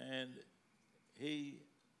 And he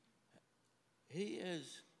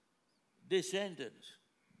has descendants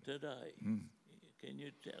today. Can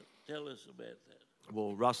you tell us about that?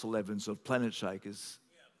 Well, Russell Evans of Planet Shakers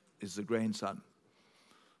is the grandson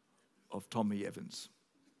of Tommy Evans,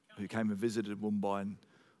 who came and visited Mumbai, and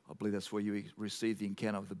I believe that's where you received the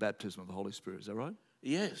encounter of the baptism of the Holy Spirit. Is that right?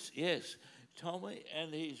 Yes, yes. Tommy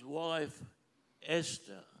and his wife,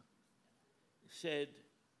 Esther, said,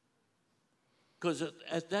 because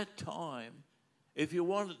at that time, if you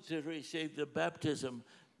wanted to receive the baptism,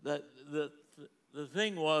 that the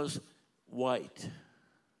thing was wait.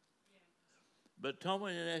 But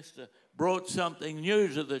Tommy and Esther brought something new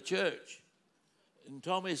to the church. And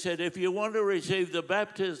Tommy said, if you want to receive the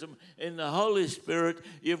baptism in the Holy Spirit,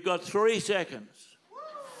 you've got 3 seconds.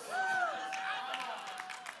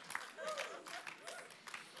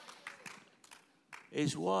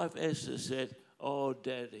 His wife Esther said, oh,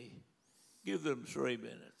 Daddy, give them 3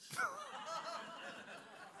 minutes.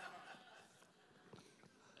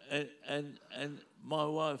 and my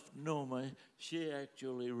wife Norma, she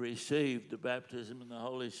actually received the baptism in the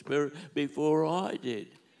Holy Spirit before I did.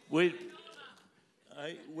 We'd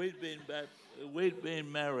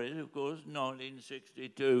been married, of course,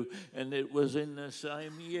 1962, and it was in the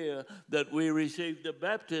same year that we received the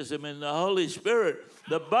baptism in the Holy Spirit.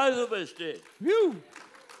 The both of us did. Whew.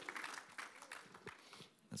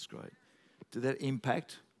 That's great. Did that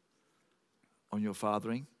impact on your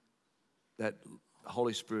fathering, that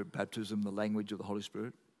Holy Spirit baptism, the language of the Holy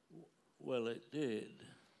Spirit? Well, it did.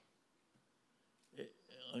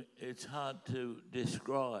 It's hard to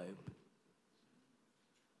describe.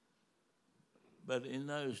 But in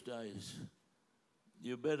those days,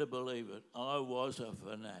 you better believe it, I was a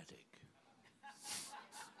fanatic.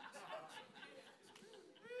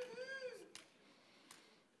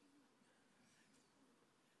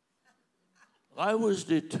 I was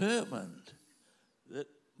determined that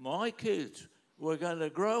my kids were going to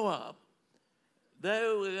grow up, they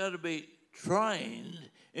were going to be trained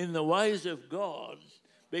in the ways of God,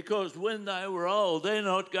 because when they were old, they're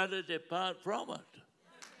not going to depart from it.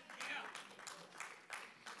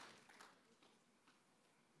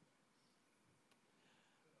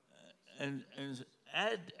 And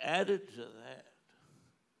added to that,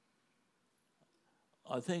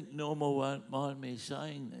 I think Norma won't mind me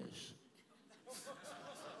saying this.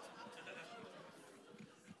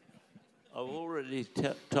 I've already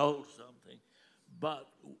told something, but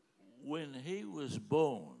when he was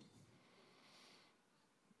born,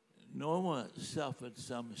 Norma suffered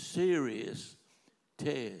some serious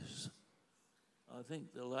tears. I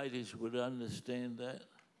think the ladies would understand that.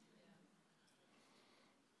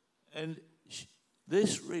 And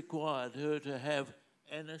this required her to have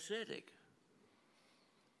anaesthetic.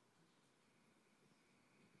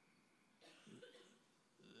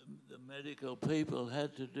 The medical people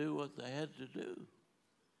had to do what they had to do.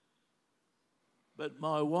 But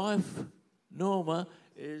my wife, Norma,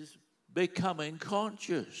 is becoming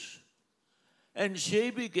conscious. And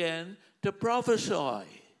she began to prophesy.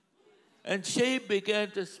 And she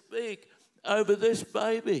began to speak over this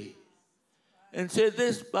baby. And said,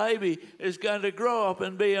 this baby is going to grow up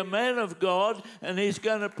and be a man of God, and he's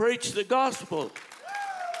going to preach the gospel.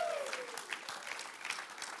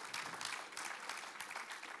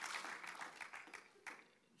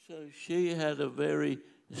 So she had a very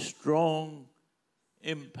strong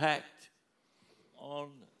impact on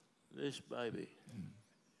this baby.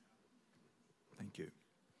 Thank you.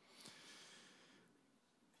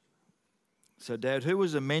 So, Dad, who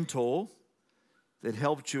was a mentor that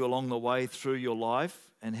helped you along the way through your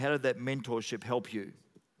life, and how did that mentorship help you?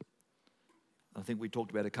 I think we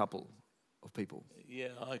talked about a couple of people. Yeah,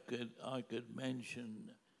 I could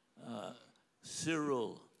mention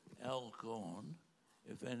Cyril Alcorn,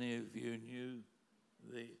 if any of you knew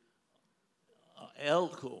the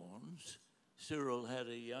Alcorns. Cyril had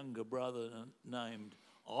a younger brother named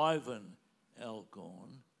Ivan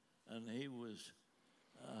Alcorn, and he was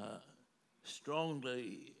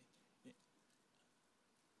strongly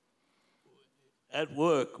at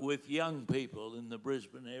work with young people in the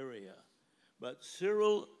Brisbane area. But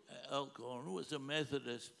Cyril Alcorn was a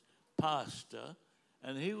Methodist pastor,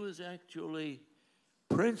 and he was actually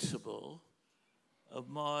principal of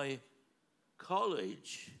my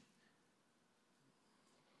college.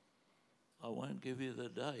 I won't give you the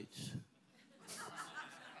dates.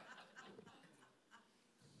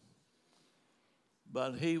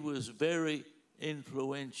 But he was very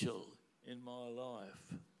influential in my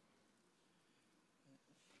life.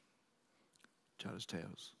 Charters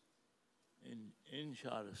Towers. In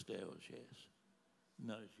Charters Towers, yes. In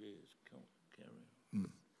those years, carry on.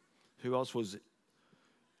 Who else was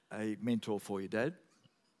a mentor for you, Dad?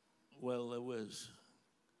 Well, there was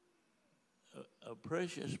a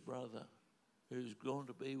precious brother who's gone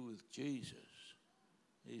to be with Jesus,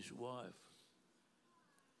 his wife.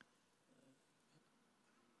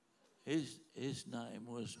 His name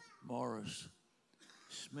was Morris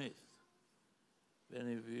Smith. If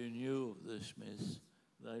any of you knew of the Smiths,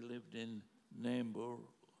 they lived in Nambour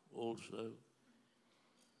also.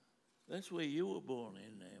 That's where you were born,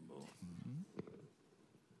 in Nambour. Mm-hmm.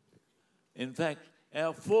 In fact,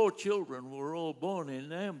 our 4 children were all born in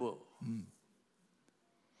Nambour. Mm.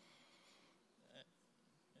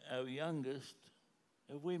 Our youngest,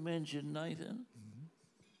 have we mentioned Nathan? Mm-hmm.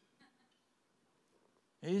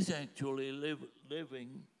 He's actually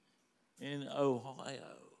living in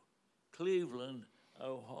Ohio, Cleveland,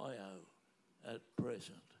 Ohio, at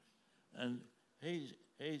present. And he's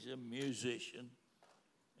a musician,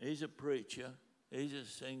 he's a preacher, he's a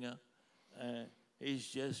singer, he's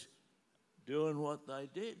just doing what they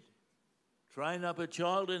did. Train up a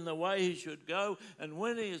child in the way he should go, and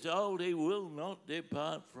when he is old, he will not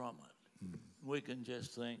depart from it. Mm. We can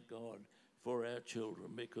just thank God for our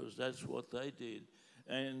children, because that's what they did.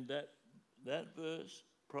 And that verse,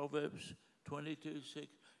 Proverbs 22:6,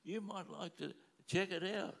 you might like to check it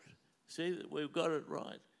out. See that we've got it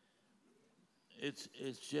right. It's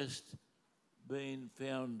just been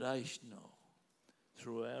foundational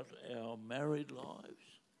throughout our married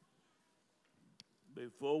lives.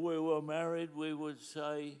 Before we were married, we would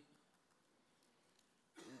say,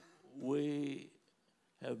 we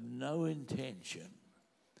have no intention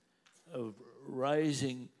of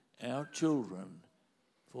raising our children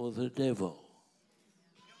for the devil.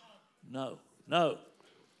 No,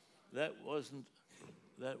 that wasn't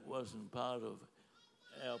part of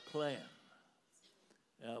our plan.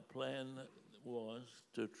 Our plan was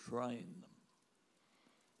to train them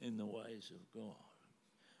in the ways of God.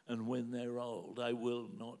 And when they're old, they will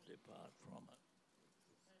not depart from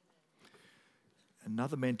it.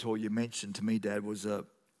 Another mentor you mentioned to me, Dad, was a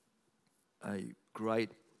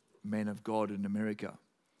great man of God in America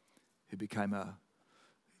who became a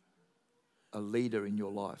leader in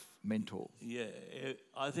your life, mentor. Yeah,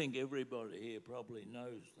 I think everybody here probably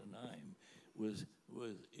knows the name. Was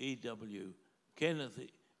E.W. Kenneth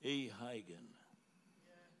E. Hagin.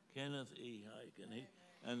 Kenneth E. Hagin.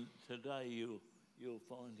 And today you'll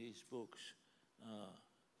find his books.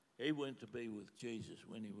 He went to be with Jesus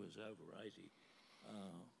when he was over 80.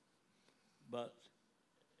 But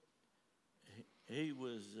he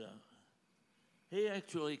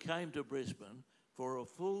actually came to Brisbane for a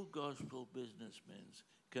full gospel businessmen's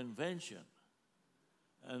convention.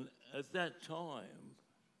 And at that time,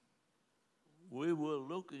 we were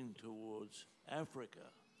looking towards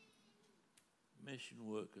Africa, mission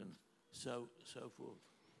work and so forth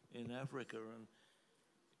in Africa. And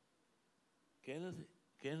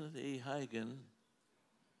Kenneth E. Hagin,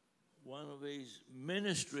 one of his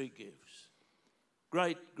ministry gifts,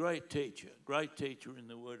 great teacher in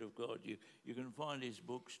the Word of God. You can find his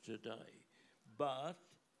books today. But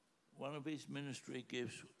one of his ministry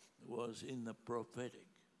gifts was in the prophetic.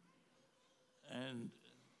 And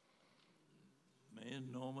me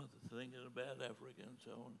and Norma, thinking about Africa and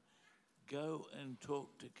so on, go and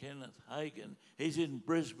talk to Kenneth Hagin. He's in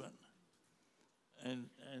Brisbane. And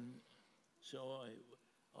so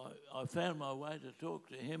I found my way to talk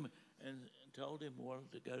to him and told him I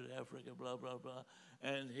wanted to go to Africa, blah, blah, blah.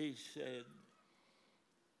 And he said,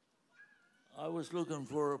 I was looking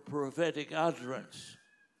for a prophetic utterance,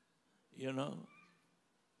 you know.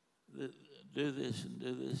 do this and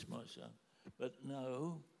do this, my son. But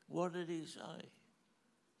no, what did he say?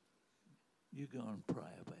 You go and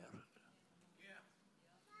pray about it.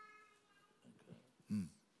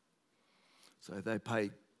 So they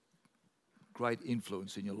pay great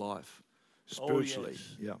influence in your life, spiritually.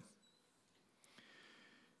 yes. Yeah.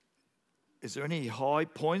 Is there any high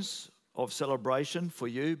points of celebration for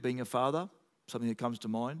you being a father? Something that comes to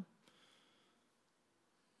mind?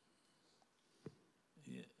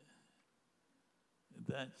 Yeah.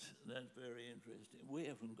 That's very interesting. We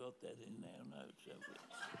haven't got that in our notes, have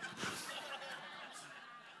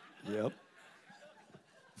we? Yep.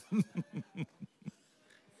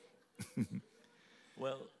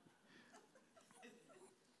 Well,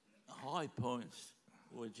 high points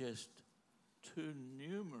were just too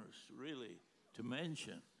numerous, really, to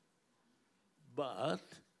mention. But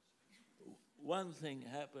one thing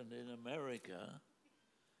happened in America.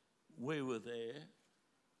 We were there.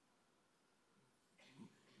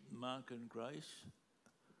 Mark and Grace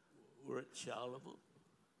were at Charleville.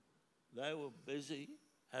 They were busy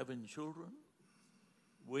having children.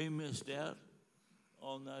 We missed out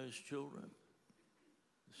on those children.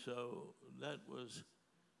 So that was,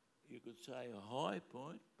 you could say, a high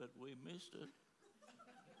point, but we missed it.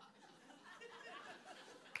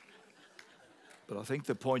 But I think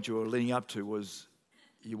the point you were leading up to was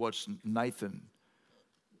you watched Nathan,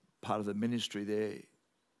 part of the ministry there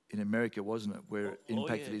in America, wasn't it, where it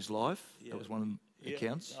impacted yeah. his life? Yeah. That was one of the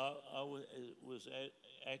accounts? I was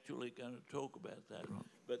actually going to talk about that. Right.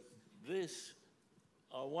 But this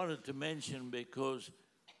I wanted to mention because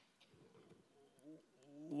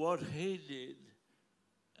what he did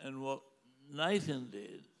and what Nathan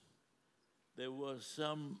did, there was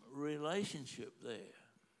some relationship there.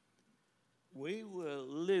 We were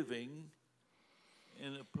living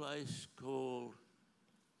in a place called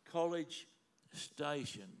College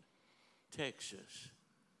Station, Texas.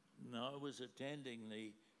 And I was attending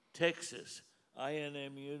the Texas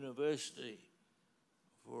A&M University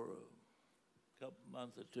for a couple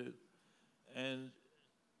month or two. And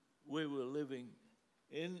we were living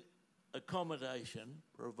in accommodation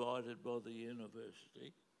provided by the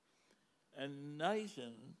university. And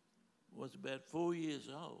Nathan was about 4 years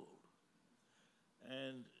old.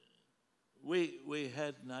 And we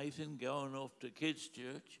had Nathan going off to kids'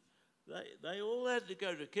 church. They all had to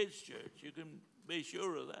go to kids' church. You can be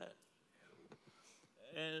sure of that.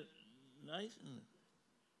 And Nathan,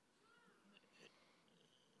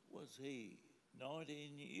 was he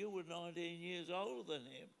 19? You were 19 years older than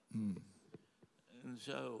him. And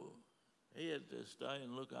so he had to stay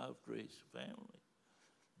and look after his family.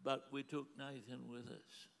 But we took Nathan with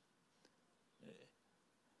us.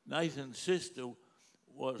 Nathan's sister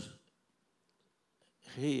was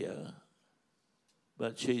here,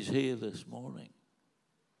 but she's here this morning.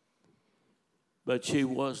 But she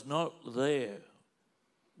was not there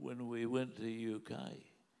when we went to the UK.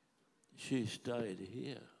 She stayed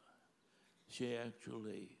here. She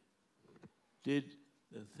actually did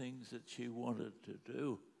the things that she wanted to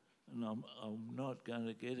do, and I'm not going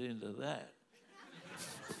to get into that.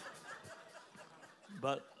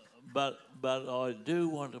 But I do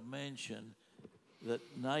want to mention that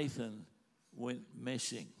Nathan went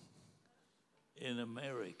missing in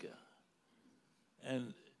America.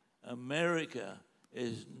 And America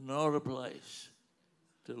is not a place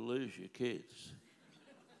to lose your kids.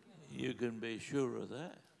 You can be sure of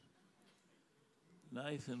that.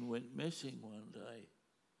 Nathan went missing one day.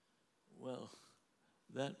 Well,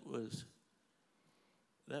 that was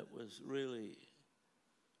really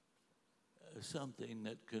something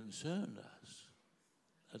that concerned us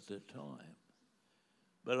at the time.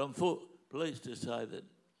 But I'm pleased to say that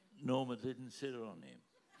Norma didn't sit on him.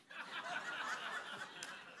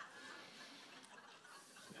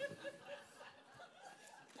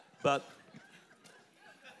 But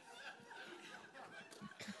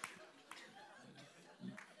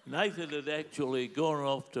Nathan had actually gone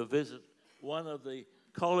off to visit one of the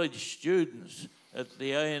college students at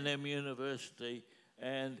the A&M University,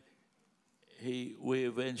 and we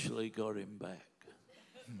eventually got him back.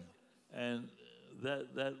 And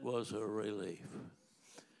that was a relief.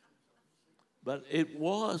 But it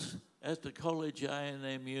was at the college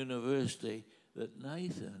A&M University that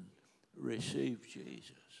Nathan received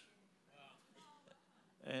Jesus.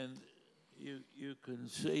 And you can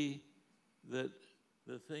see that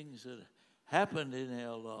the things that happened in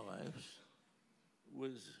our lives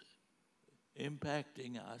was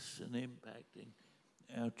impacting us and impacting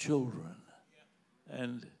our children.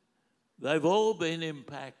 And they've all been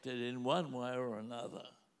impacted in one way or another.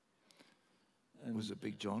 And was it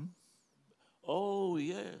Big John? Oh,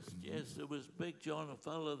 yes, yes. There was Big John, a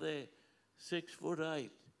fellow there, 6'8".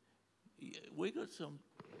 We got some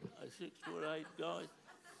 6'8" guys.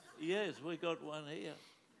 Yes, we got one here.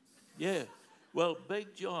 Yeah. Well,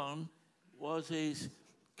 Big John was his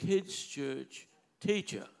kids' church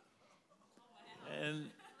teacher.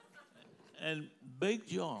 And Big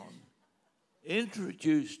John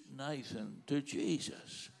introduced Nathan to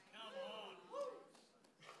Jesus.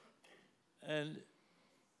 And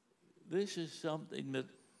this is something that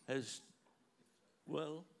has,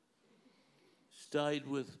 well, stayed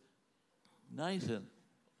with Nathan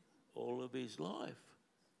all of his life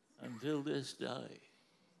until this day.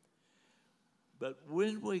 But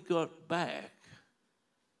when we got back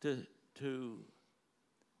to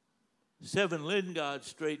 7 Lingard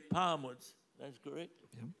Street, Palmwoods, that's correct?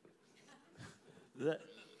 Yep.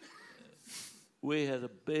 We had a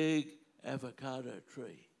big avocado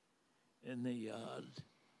tree in the yard,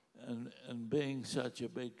 and being such a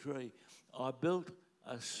big tree, I built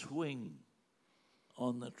a swing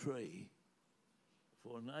on the tree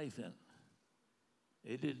for Nathan.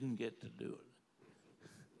 He didn't get to do it.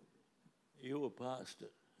 You were past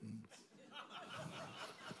it.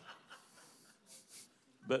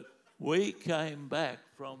 But we came back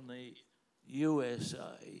from the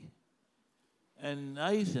USA, and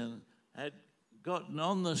Nathan had gotten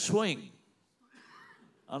on the swing.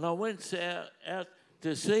 And I went out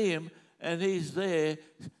to see him, and he's there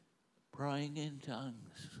praying in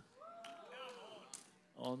tongues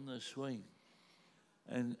on the swing.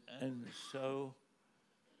 And so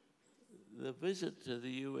the visit to the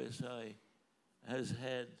USA has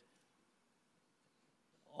had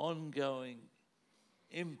ongoing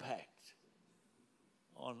impact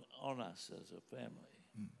on us as a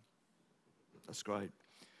family. That's great.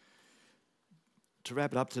 To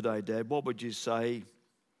wrap it up today, Dad, what would you say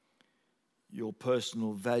your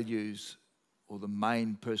personal values, or the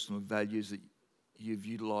main personal values that you've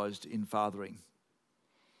utilised in fathering?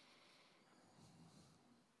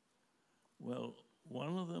 Well,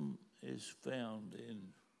 one of them is found in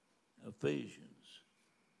Ephesians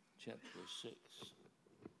chapter 6.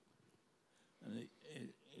 And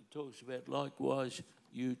it talks about, likewise,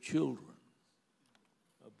 you children,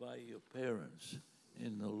 obey your parents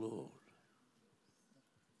in the Lord.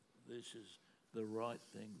 This is the right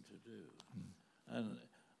thing to do. And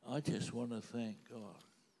I just want to thank God.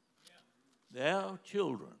 Our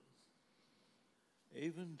children,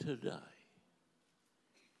 even today,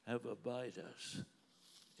 have obeyed us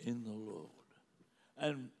in the Lord.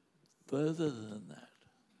 And further than that,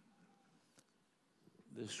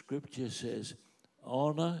 the scripture says,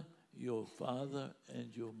 honour your father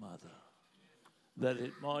and your mother, that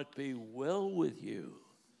it might be well with you,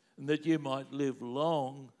 and that you might live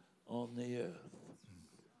long on the earth.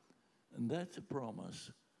 And that's a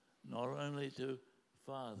promise, not only to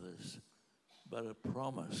fathers, but a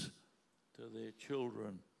promise to their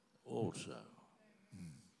children also.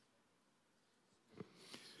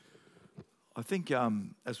 I think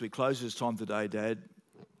as we close this time today, Dad,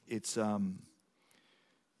 it's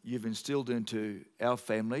you've instilled into our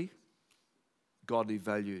family godly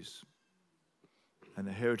values and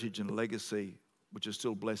a heritage and a legacy which is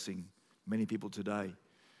still blessing many people today.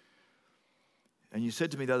 And you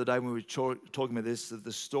said to me the other day when we were talking about this, that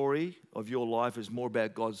the story of your life is more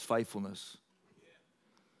about God's faithfulness,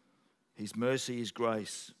 His mercy, His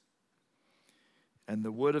grace, and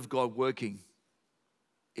the Word of God working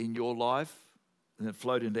in your life, and it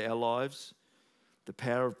flowed into our lives, the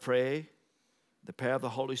power of prayer, the power of the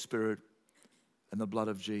Holy Spirit, and the blood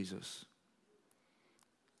of Jesus.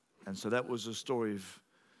 And so that was the story of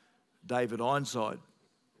David Ironside,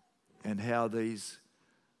 and how these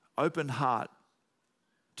open heart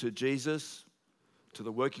to Jesus, to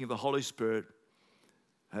the working of the Holy Spirit,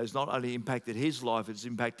 has not only impacted his life, it's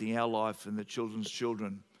impacting our life and the children's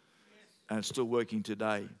children, and it's still working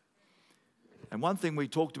today. And one thing we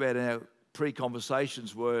talked about in our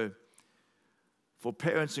pre-conversations were for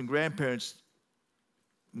parents and grandparents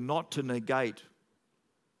not to negate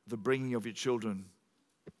the bringing of your children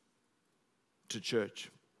to church,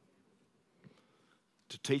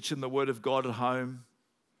 to teach them the Word of God at home,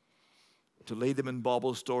 to lead them in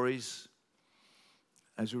Bible stories.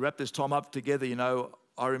 As we wrap this time up together, you know,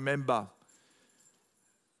 I remember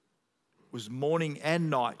it was morning and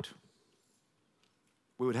night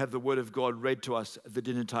we would have the Word of God read to us at the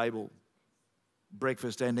dinner table,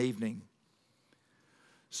 breakfast and evening.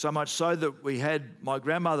 So much so that we had my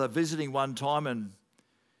grandmother visiting one time, and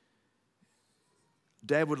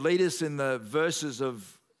Dad would lead us in the verses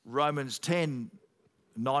of Romans 10,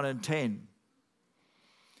 9 and 10,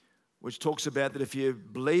 which talks about that if you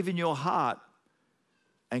believe in your heart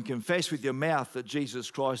and confess with your mouth that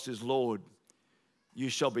Jesus Christ is Lord, you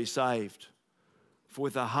shall be saved. For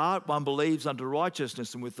with the heart one believes unto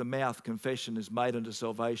righteousness, and with the mouth confession is made unto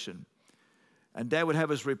salvation. And Dad would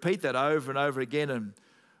have us repeat that over and over again, and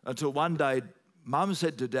until one day Mum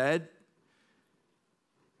said to Dad,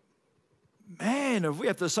 man, if we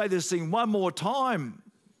have to say this thing one more time,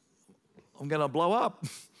 I'm going to blow up.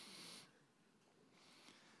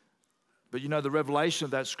 But you know, the revelation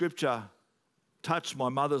of that scripture touched my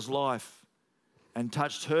mother's life and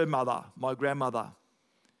touched her mother, my grandmother.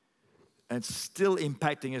 And it's still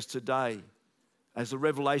impacting us today as the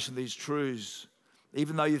revelation of these truths.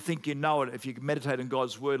 Even though you think you know it, if you meditate on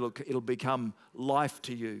God's word, it'll become life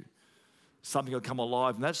to you. Something will come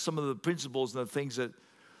alive. And that's some of the principles and the things that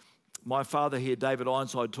my father here, David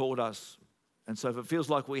Ironside, taught us. And so if it feels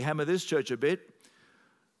like we hammer this church a bit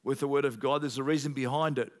with the word of God, there's a reason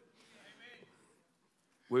behind it.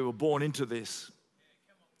 We were born into this,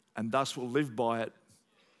 and thus we'll live by it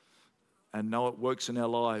and know it works in our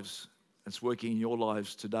lives. It's working in your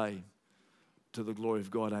lives today to the glory of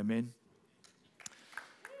God. Amen.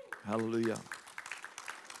 Hallelujah.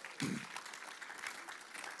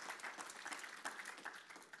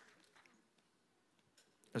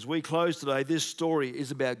 As we close today, this story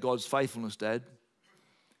is about God's faithfulness, Dad.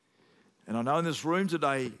 And I know in this room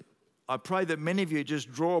today, I pray that many of you just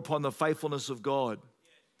draw upon the faithfulness of God.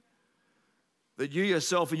 That you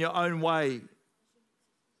yourself in your own way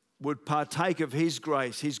would partake of His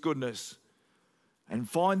grace, His goodness, and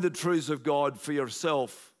find the truths of God for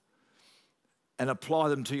yourself and apply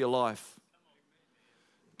them to your life.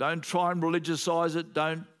 Don't try and religiousize it.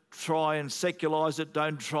 Don't try and secularize it.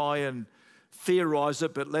 Don't try and theorize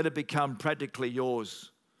it, but let it become practically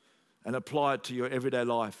yours and apply it to your everyday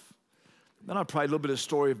life. Then I pray a little bit of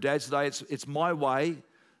story of Dad's today. It's my way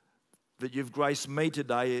that you've graced me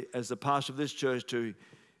today as the pastor of this church to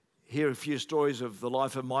hear a few stories of the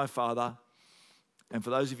life of my father. And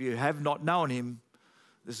for those of you who have not known him,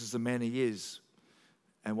 this is the man he is.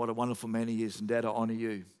 And what a wonderful man he is. And Dad, I honour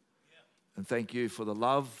you. And thank you for the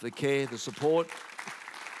love, the care, the support.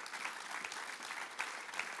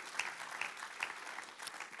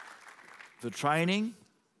 The training,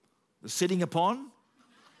 the sitting upon,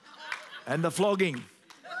 and the flogging.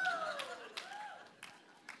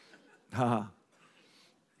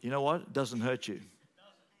 You know what? It doesn't hurt you.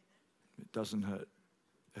 It doesn't hurt.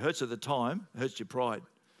 It hurts at the time. It hurts your pride.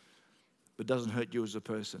 But it doesn't hurt you as a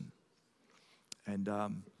person. And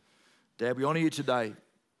Dad, we honour you today.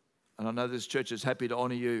 And I know this church is happy to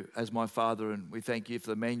honour you as my father. And we thank you for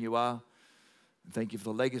the man you are. And thank you for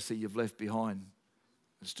the legacy you've left behind.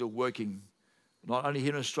 It's still working. Not only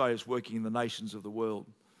here in Australia, it's working in the nations of the world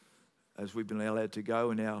as we've been allowed to go,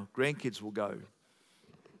 and our grandkids will go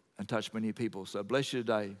and touch many people. So bless you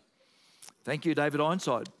today. Thank you, David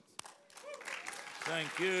Ironside.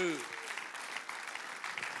 Thank you.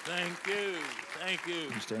 Thank you. Thank you.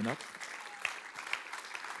 Can you stand up?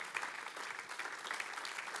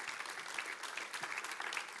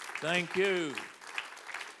 Thank you.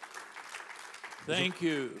 Thank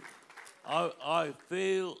you. I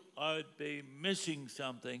feel I'd be missing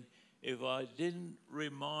something if I didn't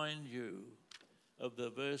remind you of the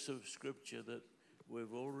verse of Scripture that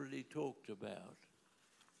we've already talked about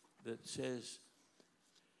that says,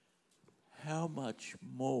 how much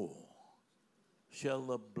more shall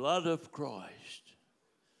the blood of Christ,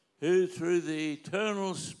 who through the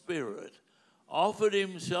eternal Spirit offered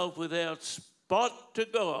himself without spot to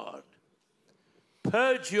God,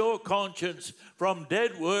 purge your conscience from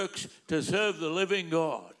dead works to serve the living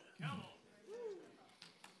God.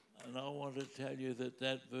 And I want to tell you that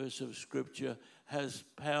that verse of Scripture has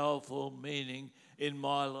powerful meaning in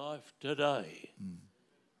my life today.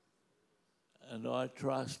 And I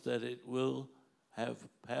trust that it will have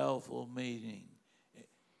powerful meaning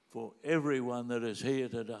for everyone that is here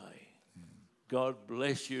today. God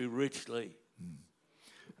bless you richly.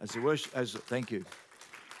 Thank you.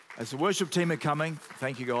 As the worship team are coming,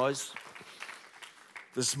 thank you guys.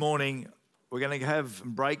 This morning, we're going to have a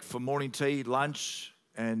break for morning tea, lunch,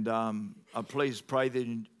 and please pray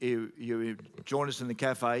that you join us in the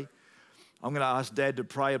cafe. I'm going to ask Dad to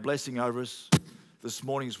pray a blessing over us this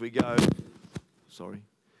morning as we go. Sorry.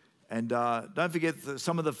 And don't forget that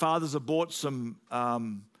some of the fathers have bought some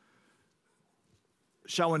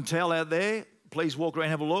show and tell out there. Please walk around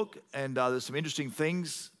and have a look. And there's some interesting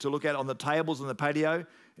things to look at on the tables in the patio.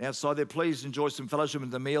 Outside there, please enjoy some fellowship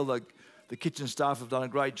and the meal. The kitchen staff have done a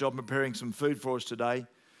great job preparing some food for us today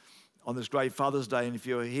on this great Father's Day. And if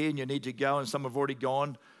you're here and you need to go, and some have already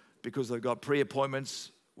gone because they've got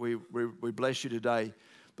pre-appointments, we bless you today.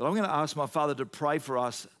 But I'm going to ask my father to pray for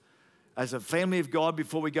us as a family of God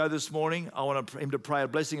before we go this morning. I want him to pray a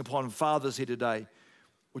blessing upon fathers here today.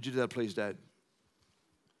 Would you do that, please, Dad?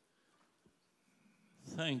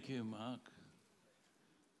 Thank you, Mark.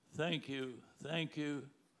 Thank you. Thank you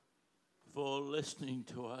for listening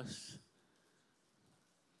to us,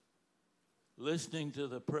 listening to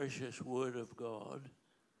the precious Word of God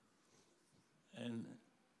and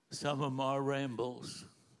some of my rambles.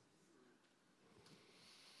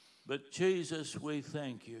 But Jesus, we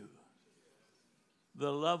thank you,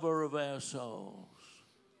 the lover of our souls,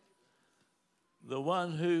 the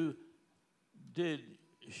one who did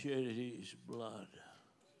shed his blood,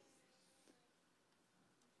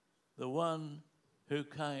 the one who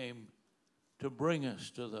came to bring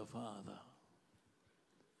us to the Father.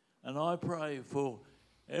 And I pray for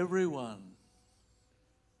everyone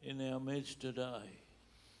in our midst today,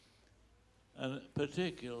 and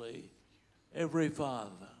particularly every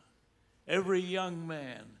father, every young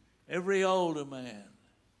man, every older man,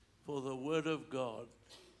 for the Word of God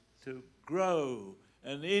to grow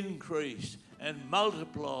and increase and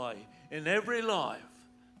multiply in every life,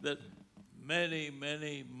 that many,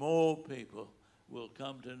 many more people will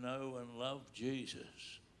come to know and love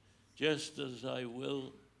Jesus, just as they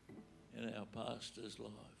will in our pastor's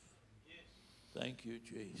life. Thank you,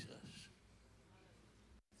 Jesus.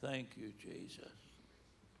 Thank you, Jesus.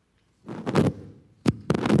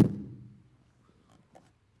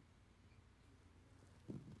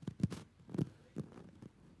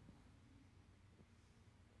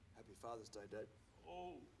 Happy Father's Day, Dad.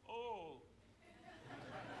 Oh.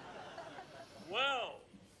 Wow.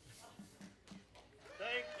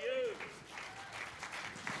 Thank you.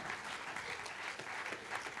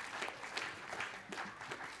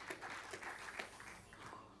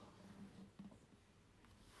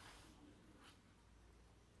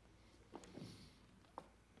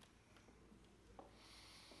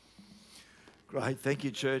 Great. Thank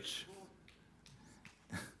you, church.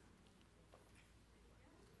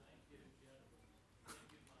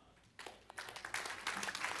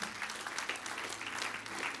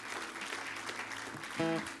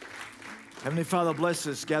 Heavenly Father, bless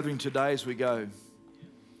this gathering today as we go.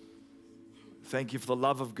 Thank you for the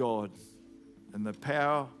love of God and the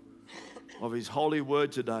power of His holy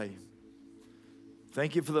word today.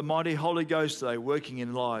 Thank you for the mighty Holy Ghost today working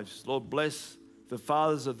in lives. Lord, bless the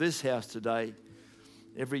fathers of this house today,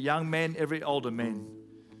 every young man, every older man.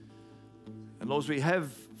 And Lord, as we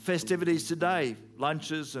have festivities today,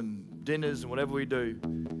 lunches and dinners and whatever we do,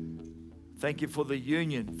 thank you for the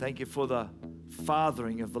union. Thank you for the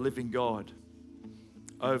fathering of the living God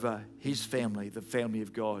over His family, the family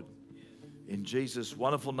of God. In Jesus'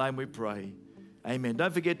 wonderful name we pray. Amen.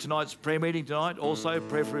 Don't forget tonight's prayer meeting tonight. Also,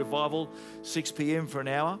 prayer for revival, 6 p.m. for an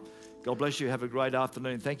hour. God bless you. Have a great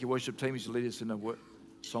afternoon. Thank you, worship team, as you lead us in a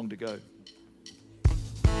song to go.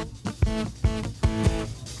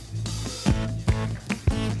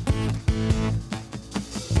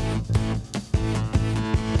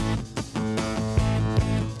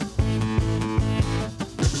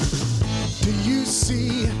 Do you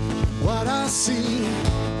see what I see?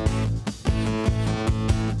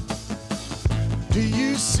 Do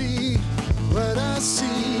you see what I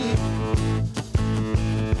see?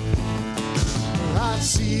 I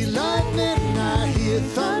see lightning, I hear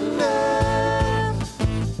thunder.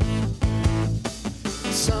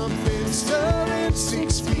 Something stirring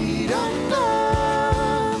 6 feet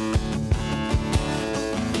under.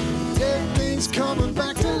 Dead things coming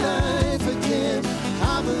back to life again.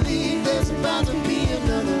 I believe there's about to be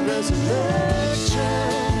another resurrection.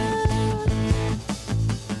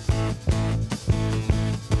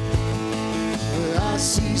 I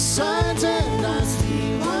see signs and I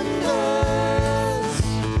see wonders.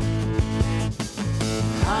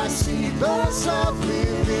 I see birds of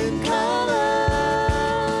living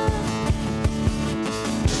color.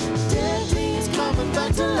 Dead things coming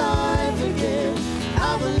back to life again.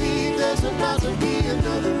 I believe there's about to be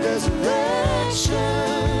another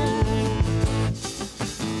resurrection.